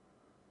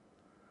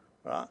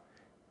 Right?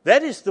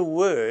 That is the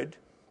word.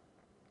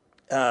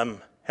 How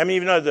many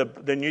of you know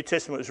the New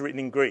Testament was written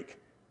in Greek?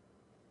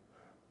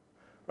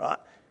 Right?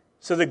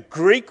 So the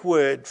Greek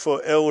word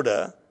for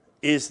elder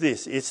is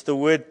this. It's the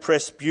word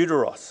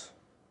presbyteros.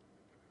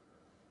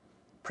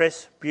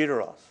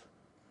 Presbyteros.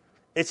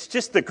 It's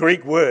just the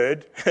Greek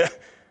word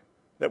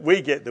that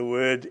we get the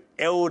word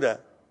elder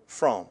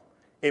from.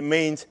 It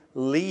means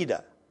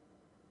leader.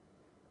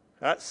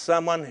 Right?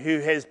 Someone who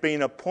has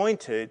been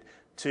appointed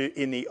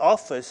in the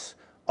office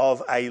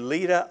of a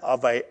leader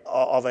of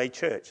a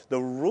church, the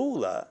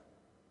ruler,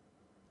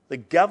 the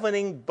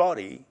governing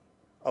body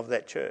of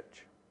that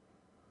church.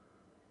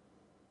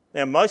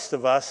 Now, most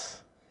of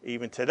us,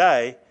 even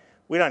today,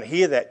 we don't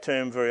hear that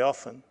term very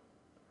often.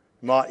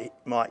 You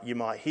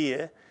might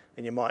hear,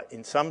 and you might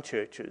in some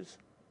churches,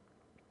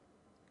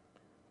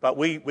 but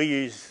we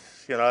use,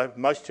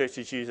 most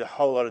churches use a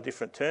whole lot of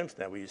different terms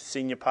now. We use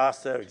senior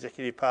pastor,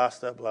 executive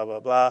pastor, blah, blah,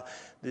 blah,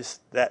 this,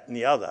 that, and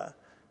the other.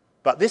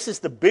 But this is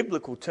the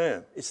biblical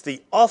term. It's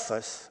the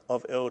office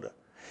of elder.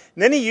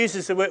 And then he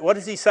uses the word, what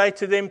does he say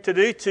to them to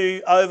do?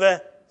 To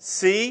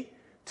oversee,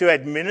 to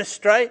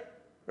administrate,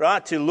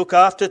 right? To look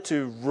after,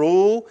 to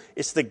rule.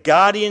 It's the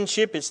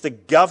guardianship, it's the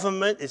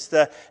government, it's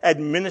the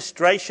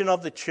administration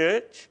of the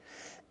church.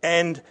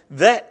 And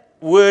that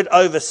word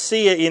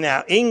overseer in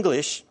our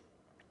English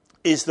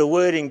is the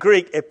word in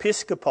Greek,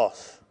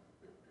 episkopos.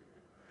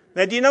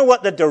 Now, do you know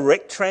what the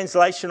direct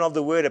translation of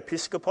the word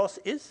episkopos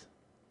is?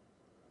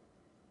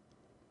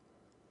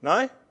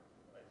 No?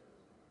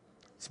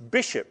 It's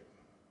bishop.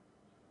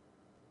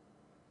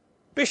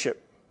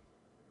 Bishop.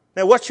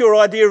 Now, what's your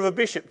idea of a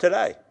bishop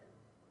today?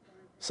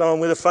 Someone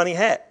with a funny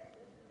hat.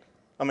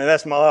 I mean,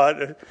 that's my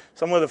idea.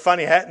 Someone with a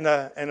funny hat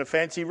and a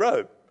fancy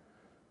robe.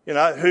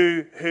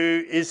 Who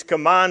is in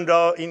command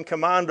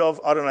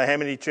of, I don't know how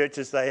many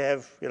churches they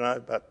have,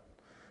 but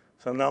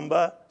it's a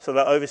number. So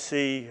they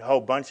oversee a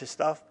whole bunch of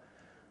stuff.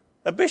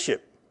 A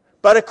bishop.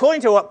 But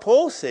according to what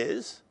Paul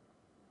says,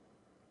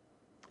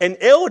 an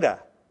elder,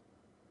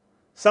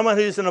 someone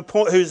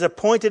who's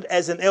appointed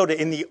as an elder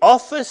in the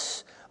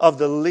office of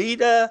the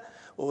leader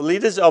or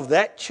leaders of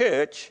that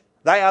church,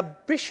 they are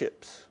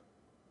bishops.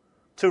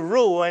 To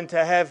rule and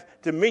to have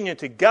dominion,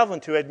 to govern,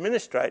 to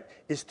administrate,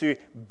 is to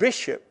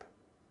bishop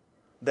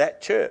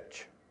that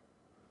church.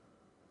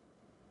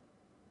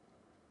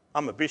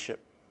 I'm a bishop.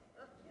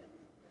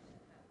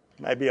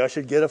 Maybe I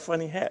should get a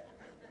funny hat.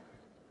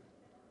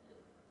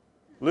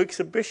 Luke's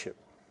a bishop.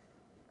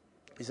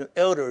 He's an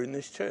elder in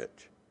this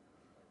church.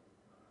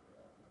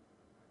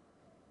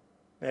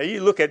 Now,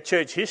 you look at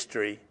church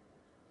history,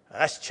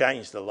 that's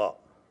changed a lot.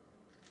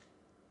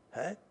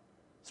 Hey?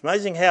 It's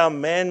amazing how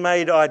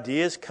man-made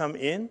ideas come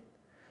in,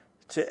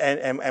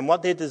 and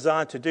what they're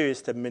designed to do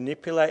is to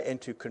manipulate and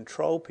to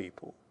control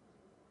people.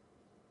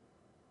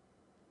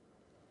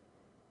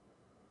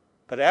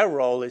 But our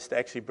role is to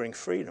actually bring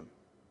freedom.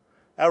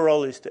 Our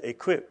role is to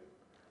equip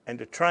and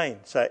to train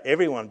so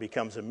everyone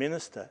becomes a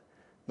minister,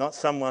 not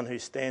someone who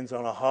stands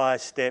on a high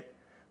step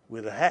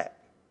with a hat.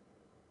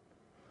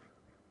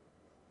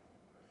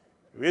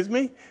 With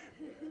me?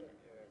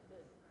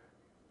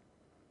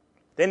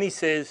 Then he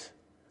says,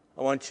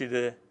 I want you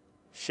to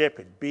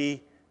shepherd.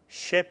 Be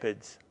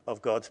shepherds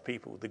of God's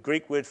people. The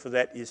Greek word for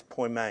that is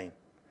poimen,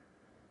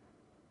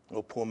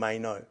 or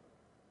pormeno.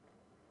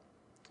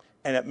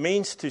 And it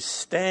means to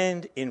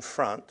stand in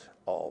front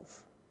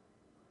of,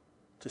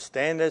 to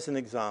stand as an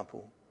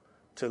example,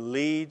 to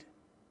lead,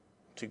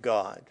 to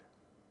guide,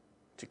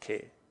 to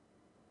care.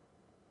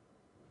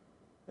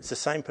 It's the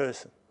same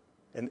person.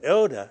 An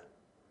elder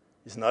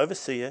is an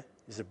overseer,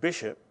 is a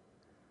bishop,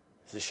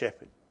 is a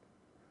shepherd.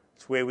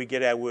 It's where we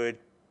get our word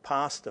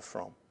pastor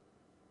from.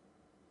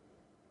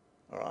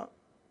 All right?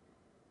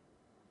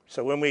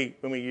 So when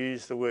we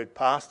use the word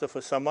pastor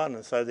for someone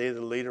and so they're the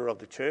leader of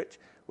the church,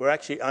 we're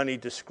actually only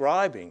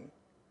describing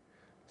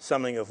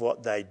something of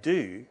what they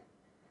do.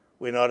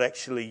 We're not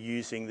actually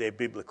using their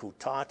biblical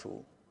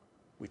title,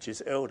 which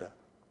is elder.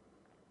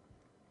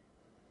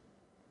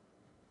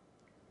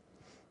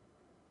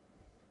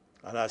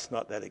 I know it's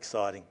not that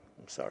exciting.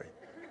 I'm sorry.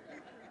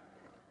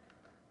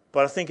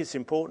 But I think it's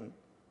important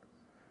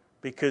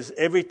because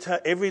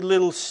every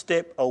little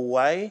step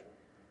away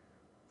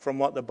from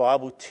what the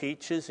Bible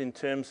teaches in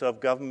terms of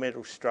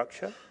governmental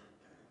structure,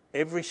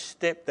 every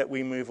step that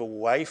we move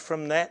away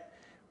from that,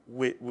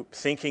 we're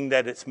thinking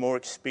that it's more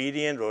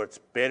expedient or it's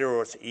better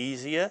or it's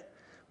easier,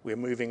 we're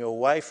moving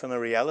away from the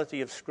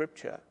reality of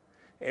Scripture.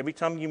 Every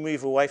time you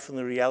move away from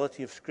the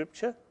reality of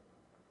Scripture,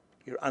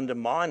 you're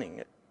undermining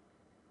it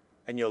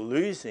and you're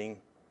losing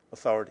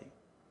authority.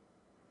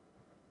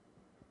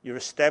 You're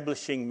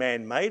establishing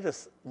man-made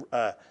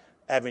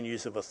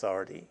avenues of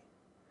authority,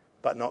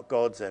 but not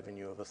God's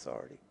avenue of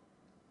authority.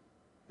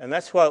 And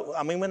that's why,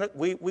 I mean,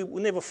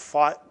 we never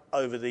fight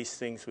over these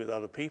things with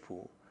other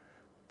people.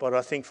 But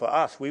I think for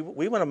us, we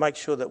want to make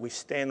sure that we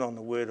stand on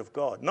the Word of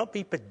God. Not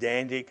be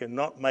pedantic and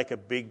not make a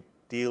big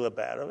deal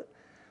about it.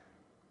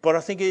 But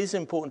I think it is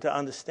important to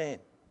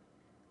understand.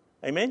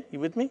 Amen? You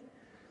with me?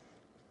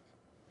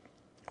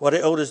 What do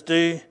elders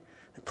do?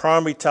 The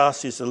primary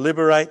task is to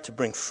liberate, to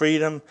bring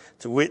freedom,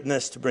 to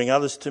witness, to bring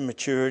others to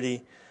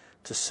maturity,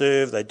 to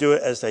serve. They do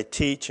it as they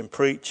teach and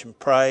preach and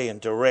pray and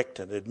direct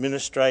and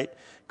administrate,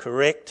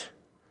 correct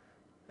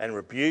and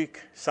rebuke.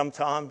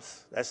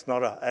 Sometimes that's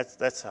not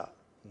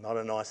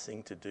a nice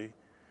thing to do.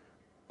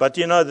 But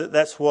do you know that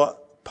that's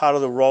what part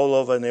of the role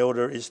of an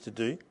elder is to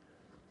do?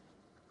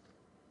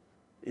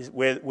 Is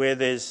where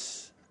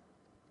there's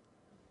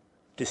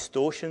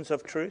distortions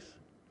of truth.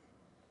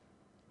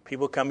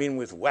 People come in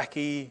with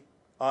wacky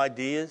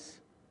ideas.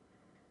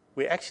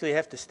 We actually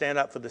have to stand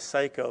up for the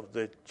sake of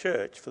the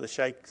church, for the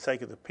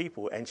sake of the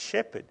people, and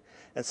shepherd.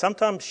 And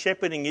sometimes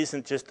shepherding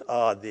isn't just,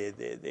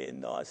 they're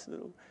nice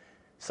little...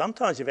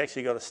 Sometimes you've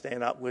actually got to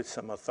stand up with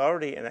some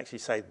authority and actually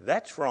say,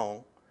 that's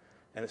wrong,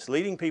 and it's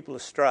leading people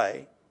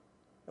astray,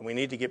 and we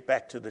need to get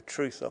back to the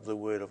truth of the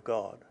Word of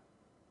God.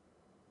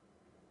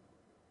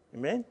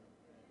 Amen?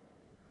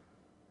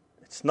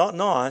 It's not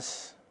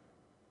nice,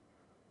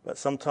 but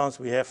sometimes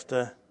we have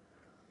to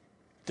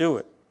do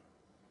it.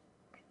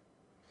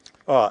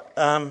 All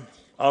right,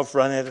 I've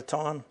run out of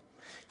time.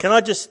 Can I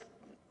just...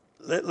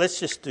 Let's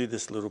just do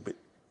this little bit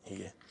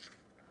here.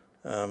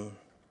 You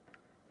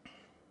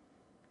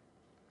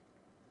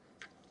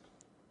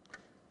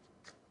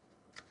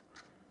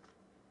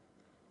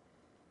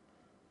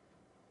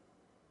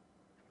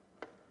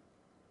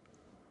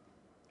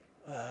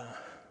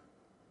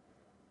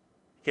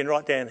can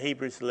write down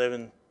Hebrews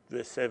 11,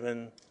 verse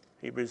 7,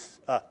 Hebrews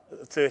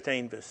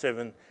 13, verse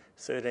 7,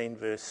 13,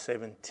 verse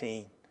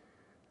 17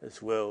 as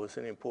well. It's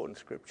an important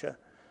scripture.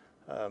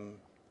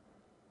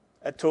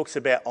 It talks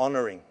about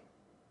honouring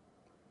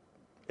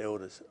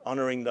elders,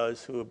 honouring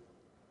those who have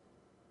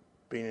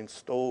been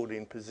installed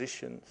in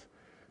positions,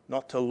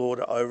 not to lord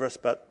it over us,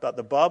 but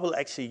the Bible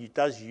actually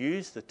does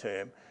use the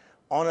term,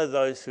 honour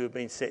those who have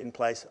been set in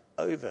place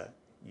over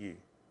you.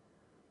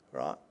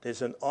 Right?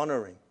 There's an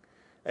honouring.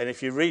 And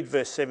if you read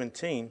verse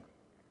 17,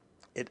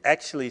 it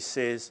actually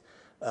says,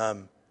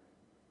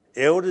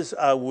 elders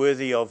are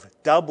worthy of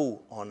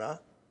double honour,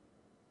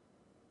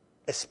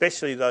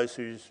 especially those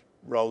whose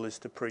role is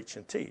to preach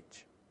and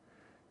teach.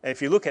 And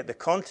if you look at the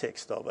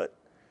context of it,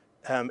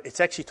 it's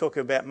actually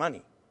talking about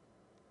money,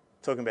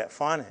 talking about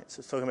finance.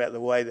 It's talking about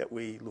the way that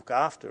we look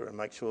after and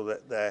make sure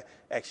that they're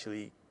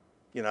actually,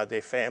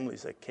 their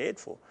families are cared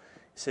for.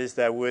 It says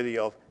they're worthy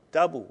of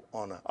double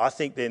honour. I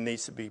think there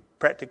needs to be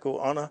practical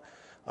honour.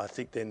 I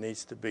think there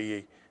needs to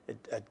be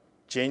a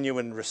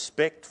genuine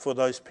respect for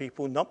those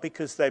people, not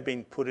because they've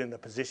been put in a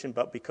position,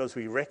 but because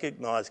we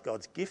recognise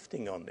God's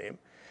gifting on them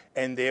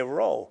and their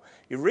role.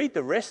 You read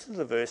the rest of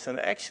the verse and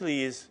it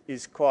actually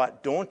is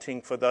quite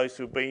daunting for those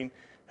who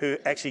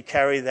actually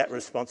carry that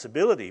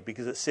responsibility,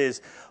 because it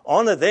says,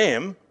 honour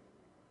them,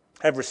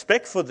 have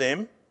respect for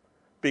them,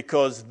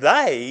 because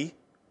they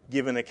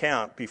give an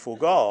account before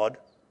God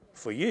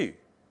for you.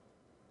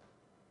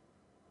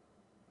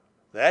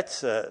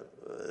 That's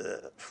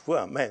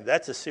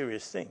that's a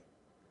serious thing.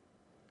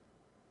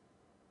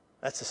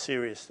 That's a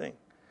serious thing.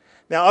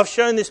 Now, I've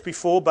shown this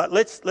before, but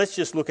let's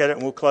just look at it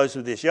and we'll close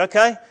with this. You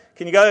okay?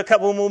 Can you go a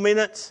couple more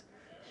minutes?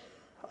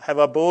 Have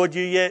I bored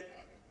you yet?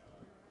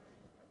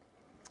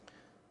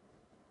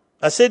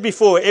 I said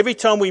before, every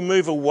time we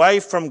move away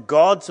from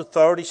God's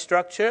authority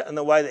structure and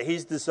the way that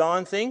He's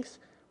designed things,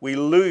 we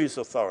lose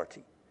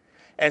authority.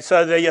 And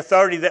so the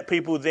authority that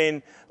people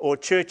then, or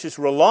churches,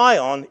 rely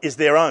on is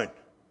their own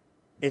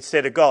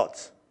instead of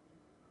God's.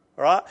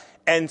 All right?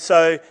 And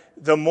so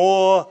the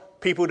more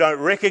people don't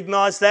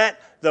recognise that,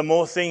 the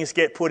more things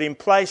get put in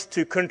place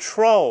to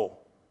control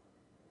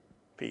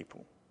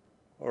people.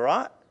 All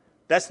right?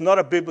 That's not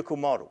a biblical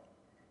model.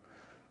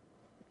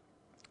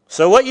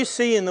 So what you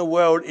see in the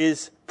world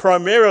is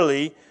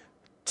primarily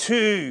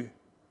two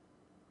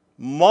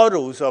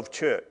models of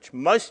church.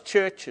 Most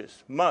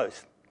churches,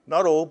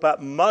 not all,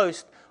 but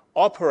most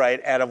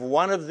operate out of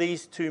one of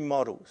these two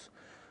models.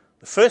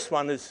 The first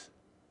one is,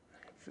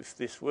 if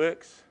this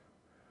works,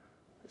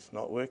 it's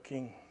not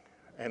working,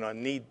 and I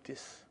need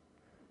this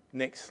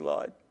next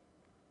slide,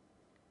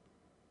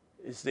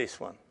 is this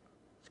one.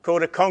 It's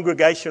called a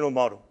congregational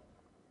model.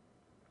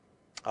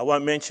 I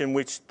won't mention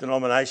which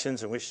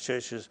denominations and which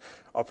churches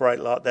operate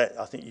like that.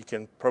 I think you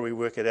can probably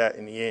work it out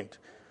in the end.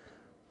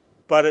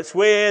 But it's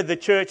where the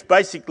church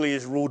basically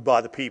is ruled by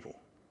the people,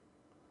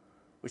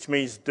 which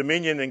means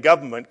dominion and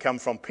government come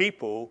from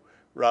people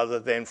rather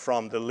than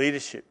from the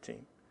leadership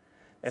team.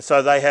 And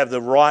so they have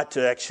the right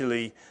to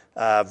actually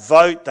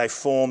vote. They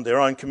form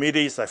their own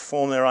committees. They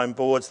form their own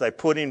boards. They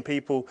put in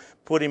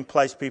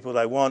place people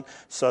they want,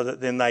 so that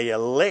then they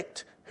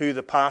elect who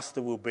the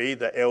pastor will be,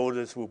 the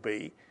elders will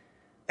be.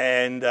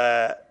 And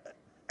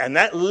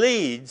that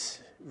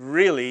leads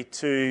really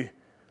to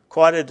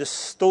quite a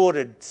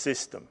distorted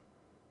system.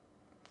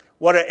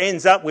 What it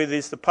ends up with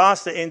is the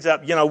pastor ends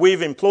up,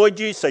 we've employed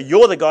you, so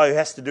you're the guy who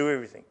has to do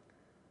everything.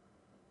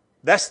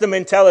 That's the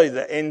mentality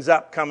that ends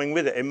up coming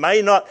with it. It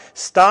may not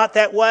start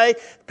that way.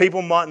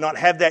 People might not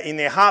have that in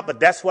their heart, but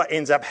that's what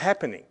ends up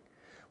happening.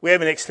 We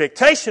have an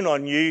expectation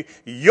on you.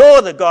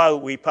 You're the guy that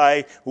we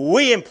pay.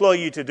 We employ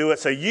you to do it,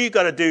 so you've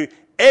got to do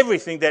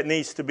everything that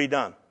needs to be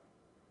done.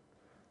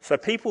 So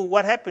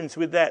what happens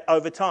with that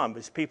over time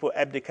is people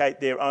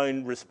abdicate their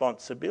own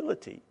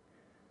responsibility,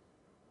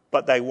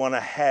 but they want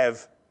to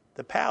have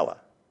the power.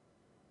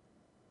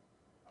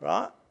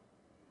 Right?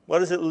 What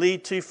does it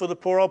lead to for the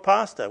poor old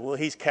pastor? Well,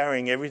 he's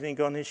carrying everything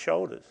on his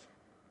shoulders.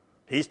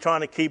 He's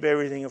trying to keep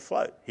everything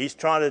afloat. He's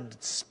trying to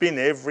spin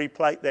every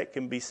plate that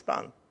can be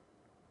spun.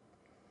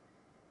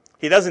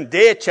 He doesn't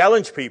dare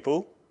challenge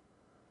people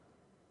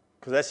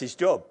because that's his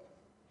job.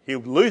 He'll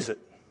lose it.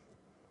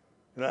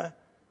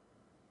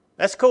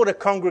 That's called a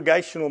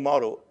congregational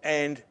model,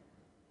 and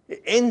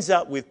it ends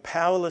up with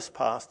powerless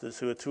pastors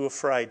who are too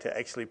afraid to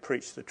actually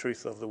preach the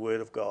truth of the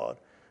Word of God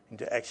and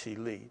to actually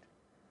lead.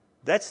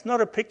 That's not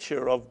a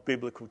picture of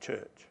biblical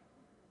church.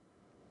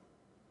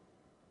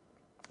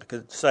 I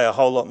could say a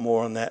whole lot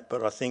more on that,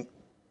 but I think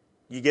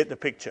you get the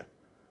picture.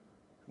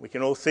 We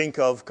can all think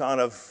of kind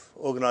of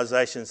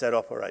organisations that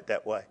operate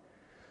that way.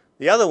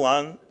 The other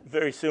one,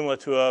 very similar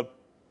to a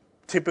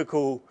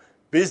typical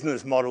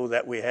business model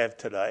that we have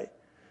today,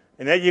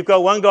 and then you've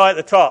got one guy at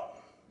the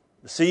top,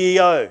 the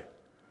CEO.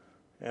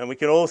 And we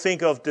can all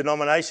think of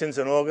denominations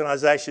and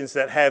organisations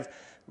that have,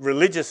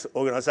 religious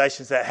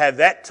organisations that have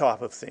that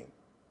type of thing,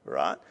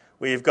 right?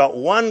 Where you've got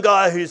one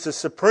guy who's the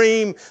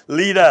supreme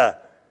leader.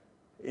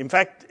 In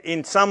fact,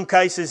 in some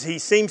cases, he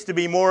seems to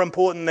be more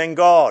important than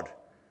God.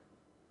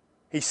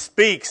 He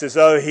speaks as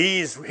though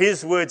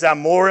his words are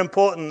more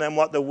important than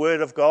what the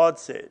Word of God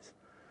says.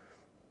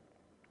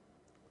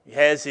 He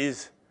has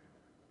his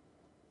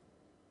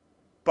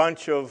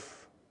bunch of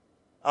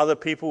other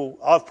people.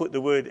 I've put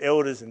the word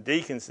elders and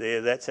deacons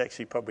there. That's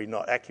actually probably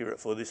not accurate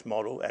for this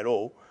model at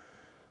all.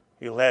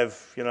 You'll have,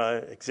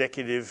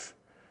 executive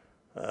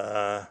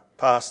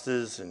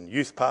pastors and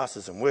youth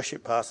pastors and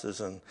worship pastors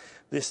and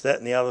this, that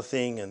and the other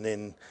thing, and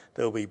then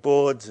there'll be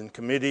boards and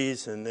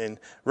committees, and then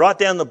right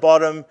down the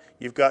bottom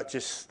you've got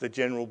just the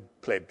general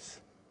plebs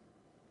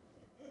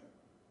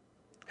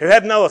who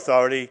have no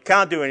authority,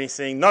 can't do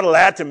anything, not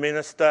allowed to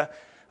minister.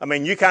 I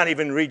mean, you can't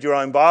even read your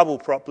own Bible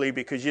properly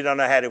because you don't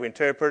know how to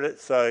interpret it,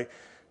 so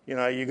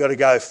you've got to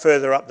go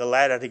further up the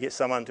ladder to get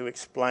someone to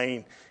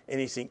explain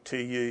anything to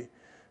you.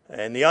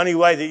 And the only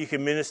way that you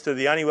can minister,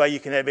 the only way you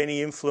can have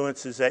any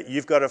influence is that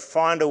you've got to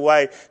find a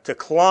way to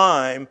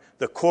climb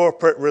the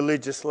corporate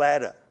religious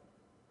ladder.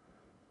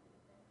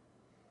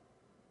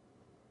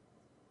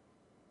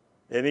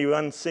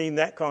 Anyone seen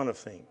that kind of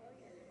thing?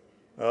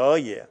 Oh,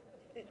 yeah.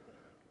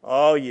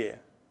 Oh, yeah.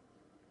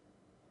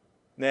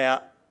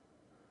 Now,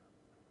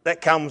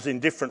 that comes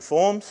in different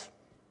forms.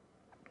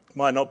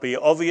 Might not be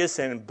obvious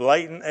and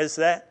blatant as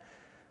that.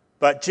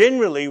 But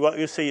generally, what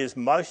you'll see is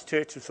most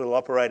churches will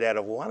operate out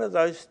of one of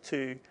those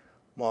two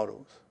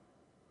models.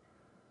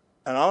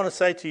 And I want to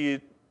say to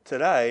you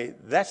today,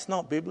 that's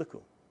not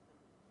biblical.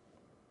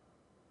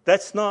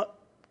 That's not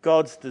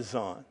God's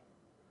design.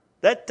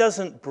 That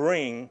doesn't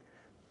bring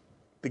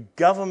the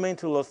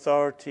governmental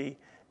authority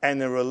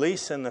and the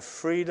release and the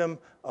freedom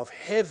of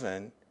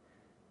heaven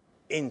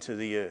into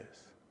the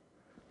earth.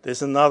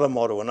 There's another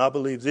model, and I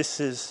believe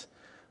this is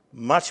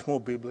much more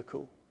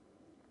biblical.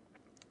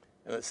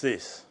 And it's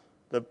this.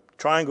 The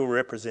triangle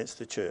represents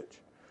the church.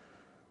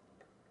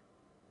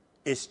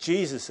 It's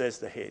Jesus as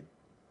the head.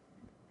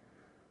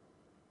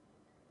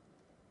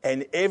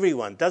 And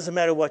everyone, doesn't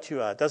matter what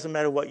you are, doesn't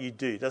matter what you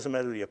do, doesn't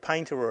matter if you're a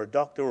painter or a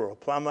doctor or a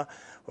plumber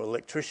or an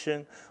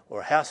electrician or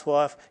a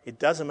housewife, it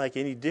doesn't make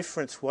any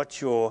difference what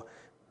your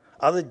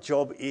other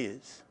job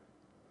is.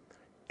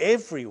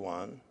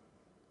 Everyone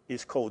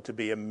is called to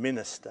be a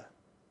minister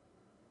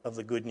of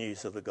the good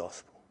news of the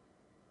gospel.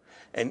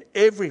 And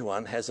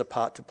everyone has a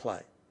part to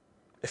play.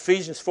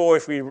 Ephesians 4,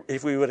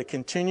 if we were to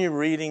continue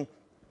reading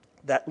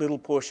that little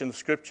portion of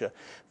Scripture,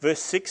 verse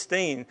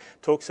 16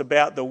 talks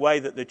about the way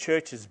that the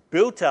church is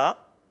built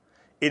up,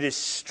 it is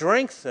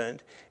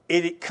strengthened,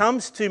 it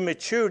comes to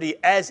maturity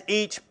as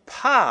each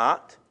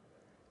part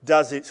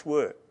does its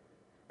work.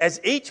 As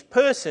each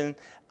person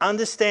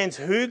understands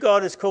who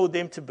God has called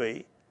them to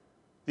be,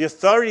 the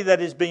authority that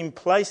has been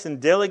placed and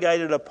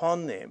delegated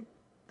upon them,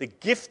 the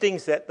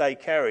giftings that they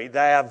carry,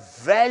 they are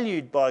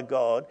valued by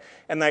God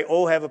and they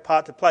all have a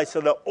part to play.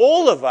 So that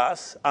all of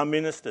us are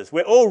ministers.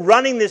 We're all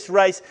running this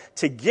race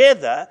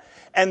together,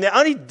 and the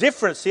only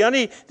difference, the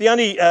only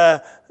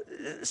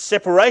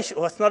separation,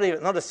 well, it's not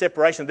a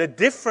separation, the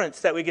difference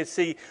that we can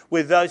see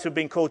with those who've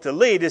been called to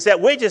lead is that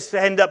we just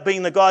end up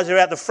being the guys who are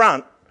out the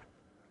front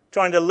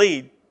trying to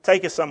lead,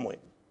 take us somewhere,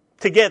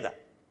 together,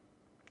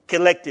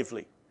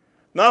 collectively.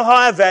 No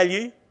higher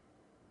value,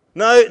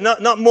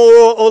 not more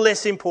or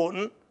less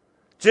important,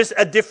 just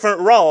a different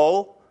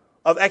role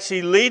of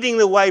actually leading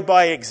the way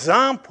by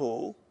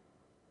example,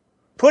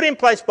 put in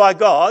place by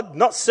God,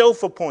 not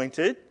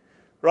self-appointed,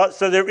 right?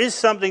 So there is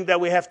something that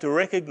we have to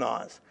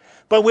recognise.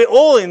 But we're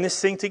all in this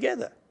thing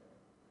together.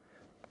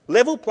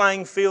 Level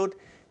playing field,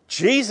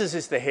 Jesus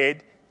is the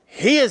head,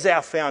 He is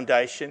our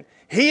foundation,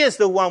 He is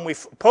the one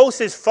Paul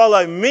says,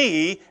 follow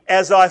me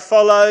as I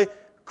follow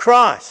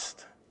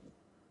Christ.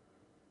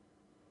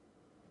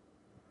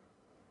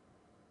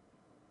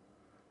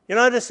 You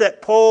notice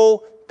that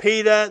Paul,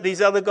 Peter,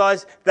 these other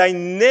guys, they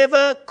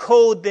never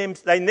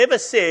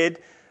said,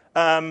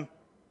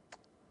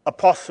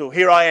 apostle,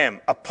 here I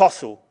am,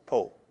 apostle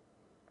Paul.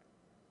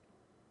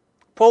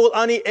 Paul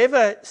only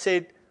ever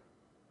said,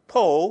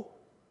 Paul,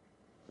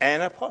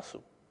 an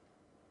apostle.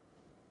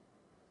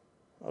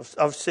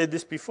 I've said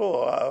this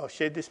before, I've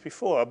shared this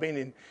before. I've been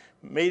in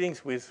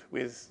meetings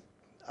with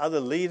other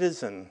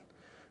leaders and,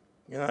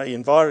 you're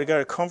invited to go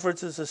to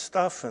conferences and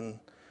stuff, and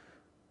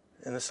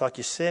it's like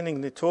you're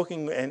standing there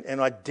talking,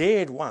 and I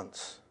dared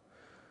once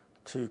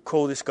to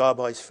call this guy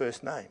by his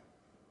first name.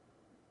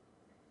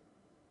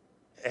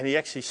 And he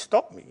actually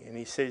stopped me, and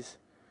he says,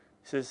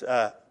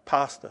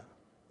 Pastor.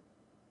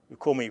 You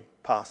call me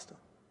Pastor.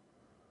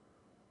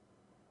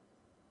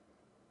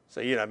 So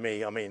you know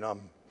me,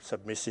 I'm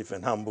submissive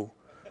and humble.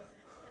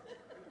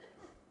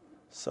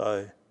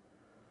 So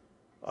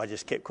I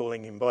just kept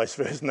calling him by his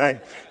first name.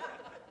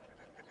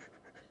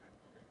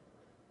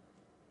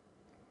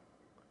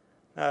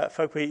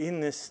 Folk, we're in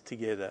this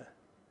together.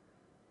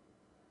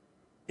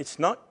 It's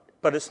not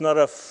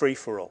a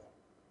free-for-all.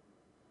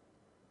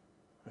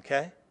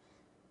 Okay?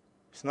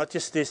 It's not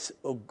just this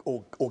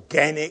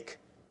organic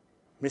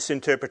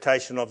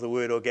misinterpretation of the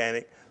word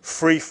organic,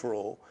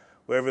 free-for-all,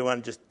 where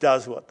everyone just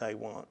does what they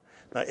want.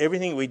 No,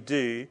 everything we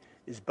do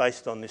is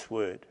based on this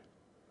word.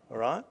 All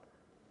right?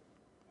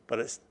 But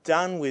it's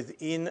done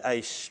within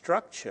a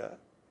structure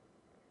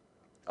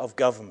of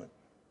government.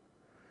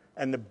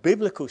 And the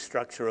biblical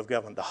structure of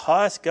government, the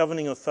highest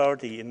governing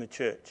authority in the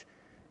church,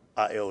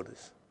 are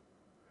elders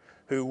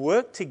who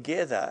work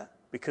together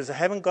because they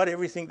haven't got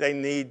everything they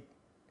need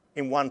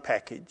in one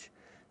package.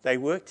 They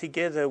work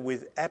together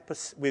with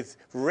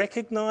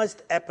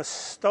recognised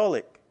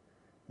apostolic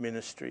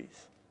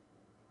ministries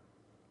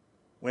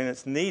when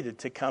it's needed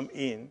to come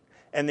in.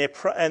 And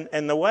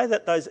the way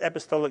that those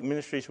apostolic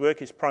ministries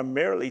work is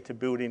primarily to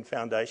build in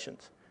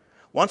foundations.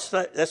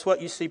 That's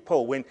what you see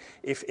Paul.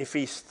 If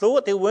he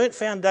thought there weren't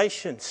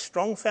foundations,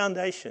 strong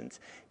foundations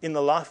in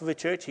the life of a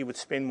church, he would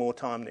spend more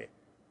time there.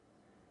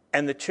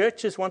 And the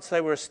churches, once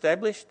they were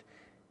established,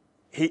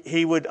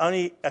 he would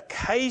only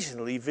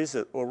occasionally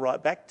visit or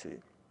write back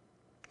to,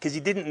 because he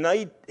didn't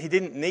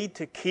need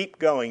to keep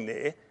going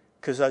there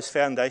because those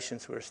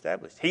foundations were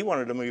established. He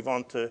wanted to move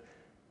on to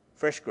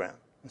fresh ground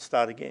and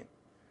start again.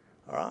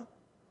 All right?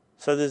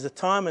 So there's a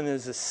time and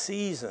there's a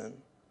season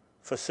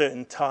for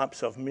certain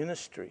types of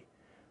ministry.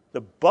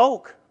 The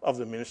bulk of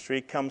the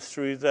ministry comes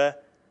through the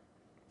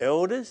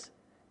elders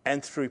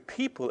and through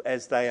people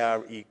as they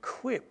are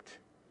equipped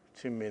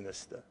to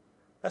minister.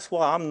 That's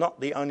why I'm not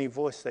the only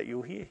voice that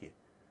you'll hear here.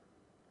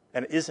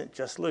 And it isn't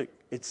just Luke.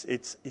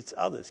 It's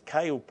others.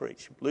 Kay will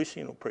preach.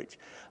 Lucian will preach.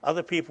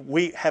 Other people.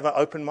 We have an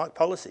open mic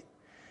policy.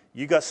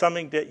 You got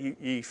something that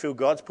you feel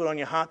God's put on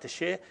your heart to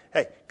share?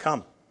 Hey,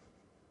 come.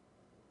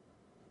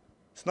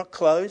 It's not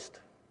closed.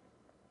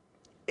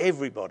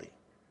 Everybody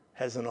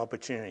has an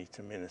opportunity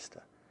to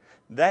minister.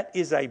 That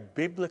is a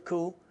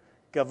biblical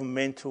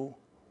governmental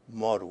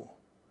model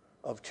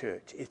of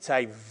church. It's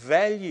a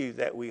value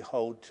that we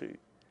hold to.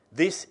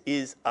 This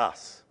is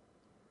us.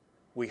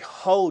 We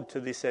hold to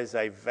this as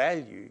a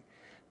value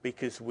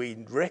because we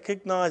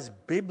recognise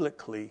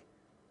biblically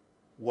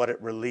what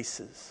it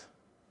releases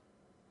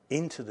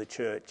into the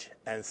church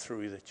and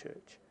through the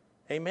church.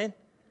 Amen?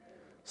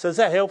 So is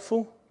that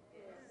helpful?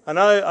 I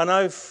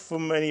know for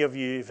many of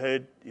you you've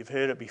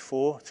heard it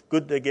before. It's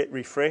good to get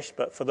refreshed,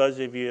 but for those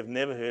of you who have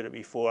never heard it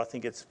before, I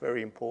think it's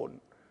very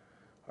important.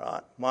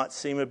 Right? Might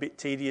seem a bit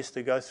tedious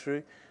to go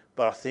through,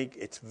 but I think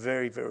it's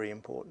very, very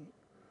important.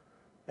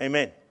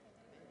 Amen.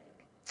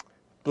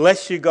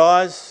 Bless you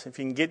guys. If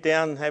you can get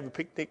down and have a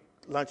picnic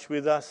lunch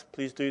with us,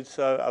 please do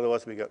so.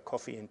 Otherwise, we've got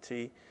coffee and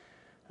tea.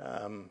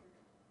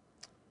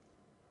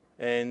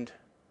 And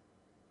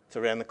it's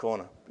around the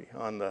corner,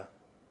 behind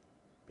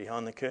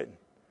the curtain,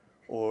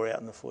 or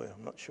out in the foyer,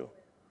 I'm not sure.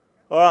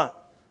 All right.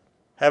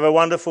 Have a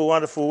wonderful,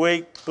 wonderful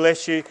week.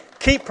 Bless you.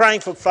 Keep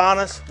praying for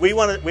Farnas. We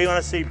want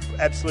to see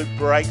absolute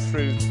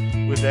breakthrough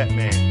with that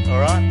man. All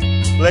right?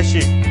 Bless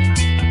you.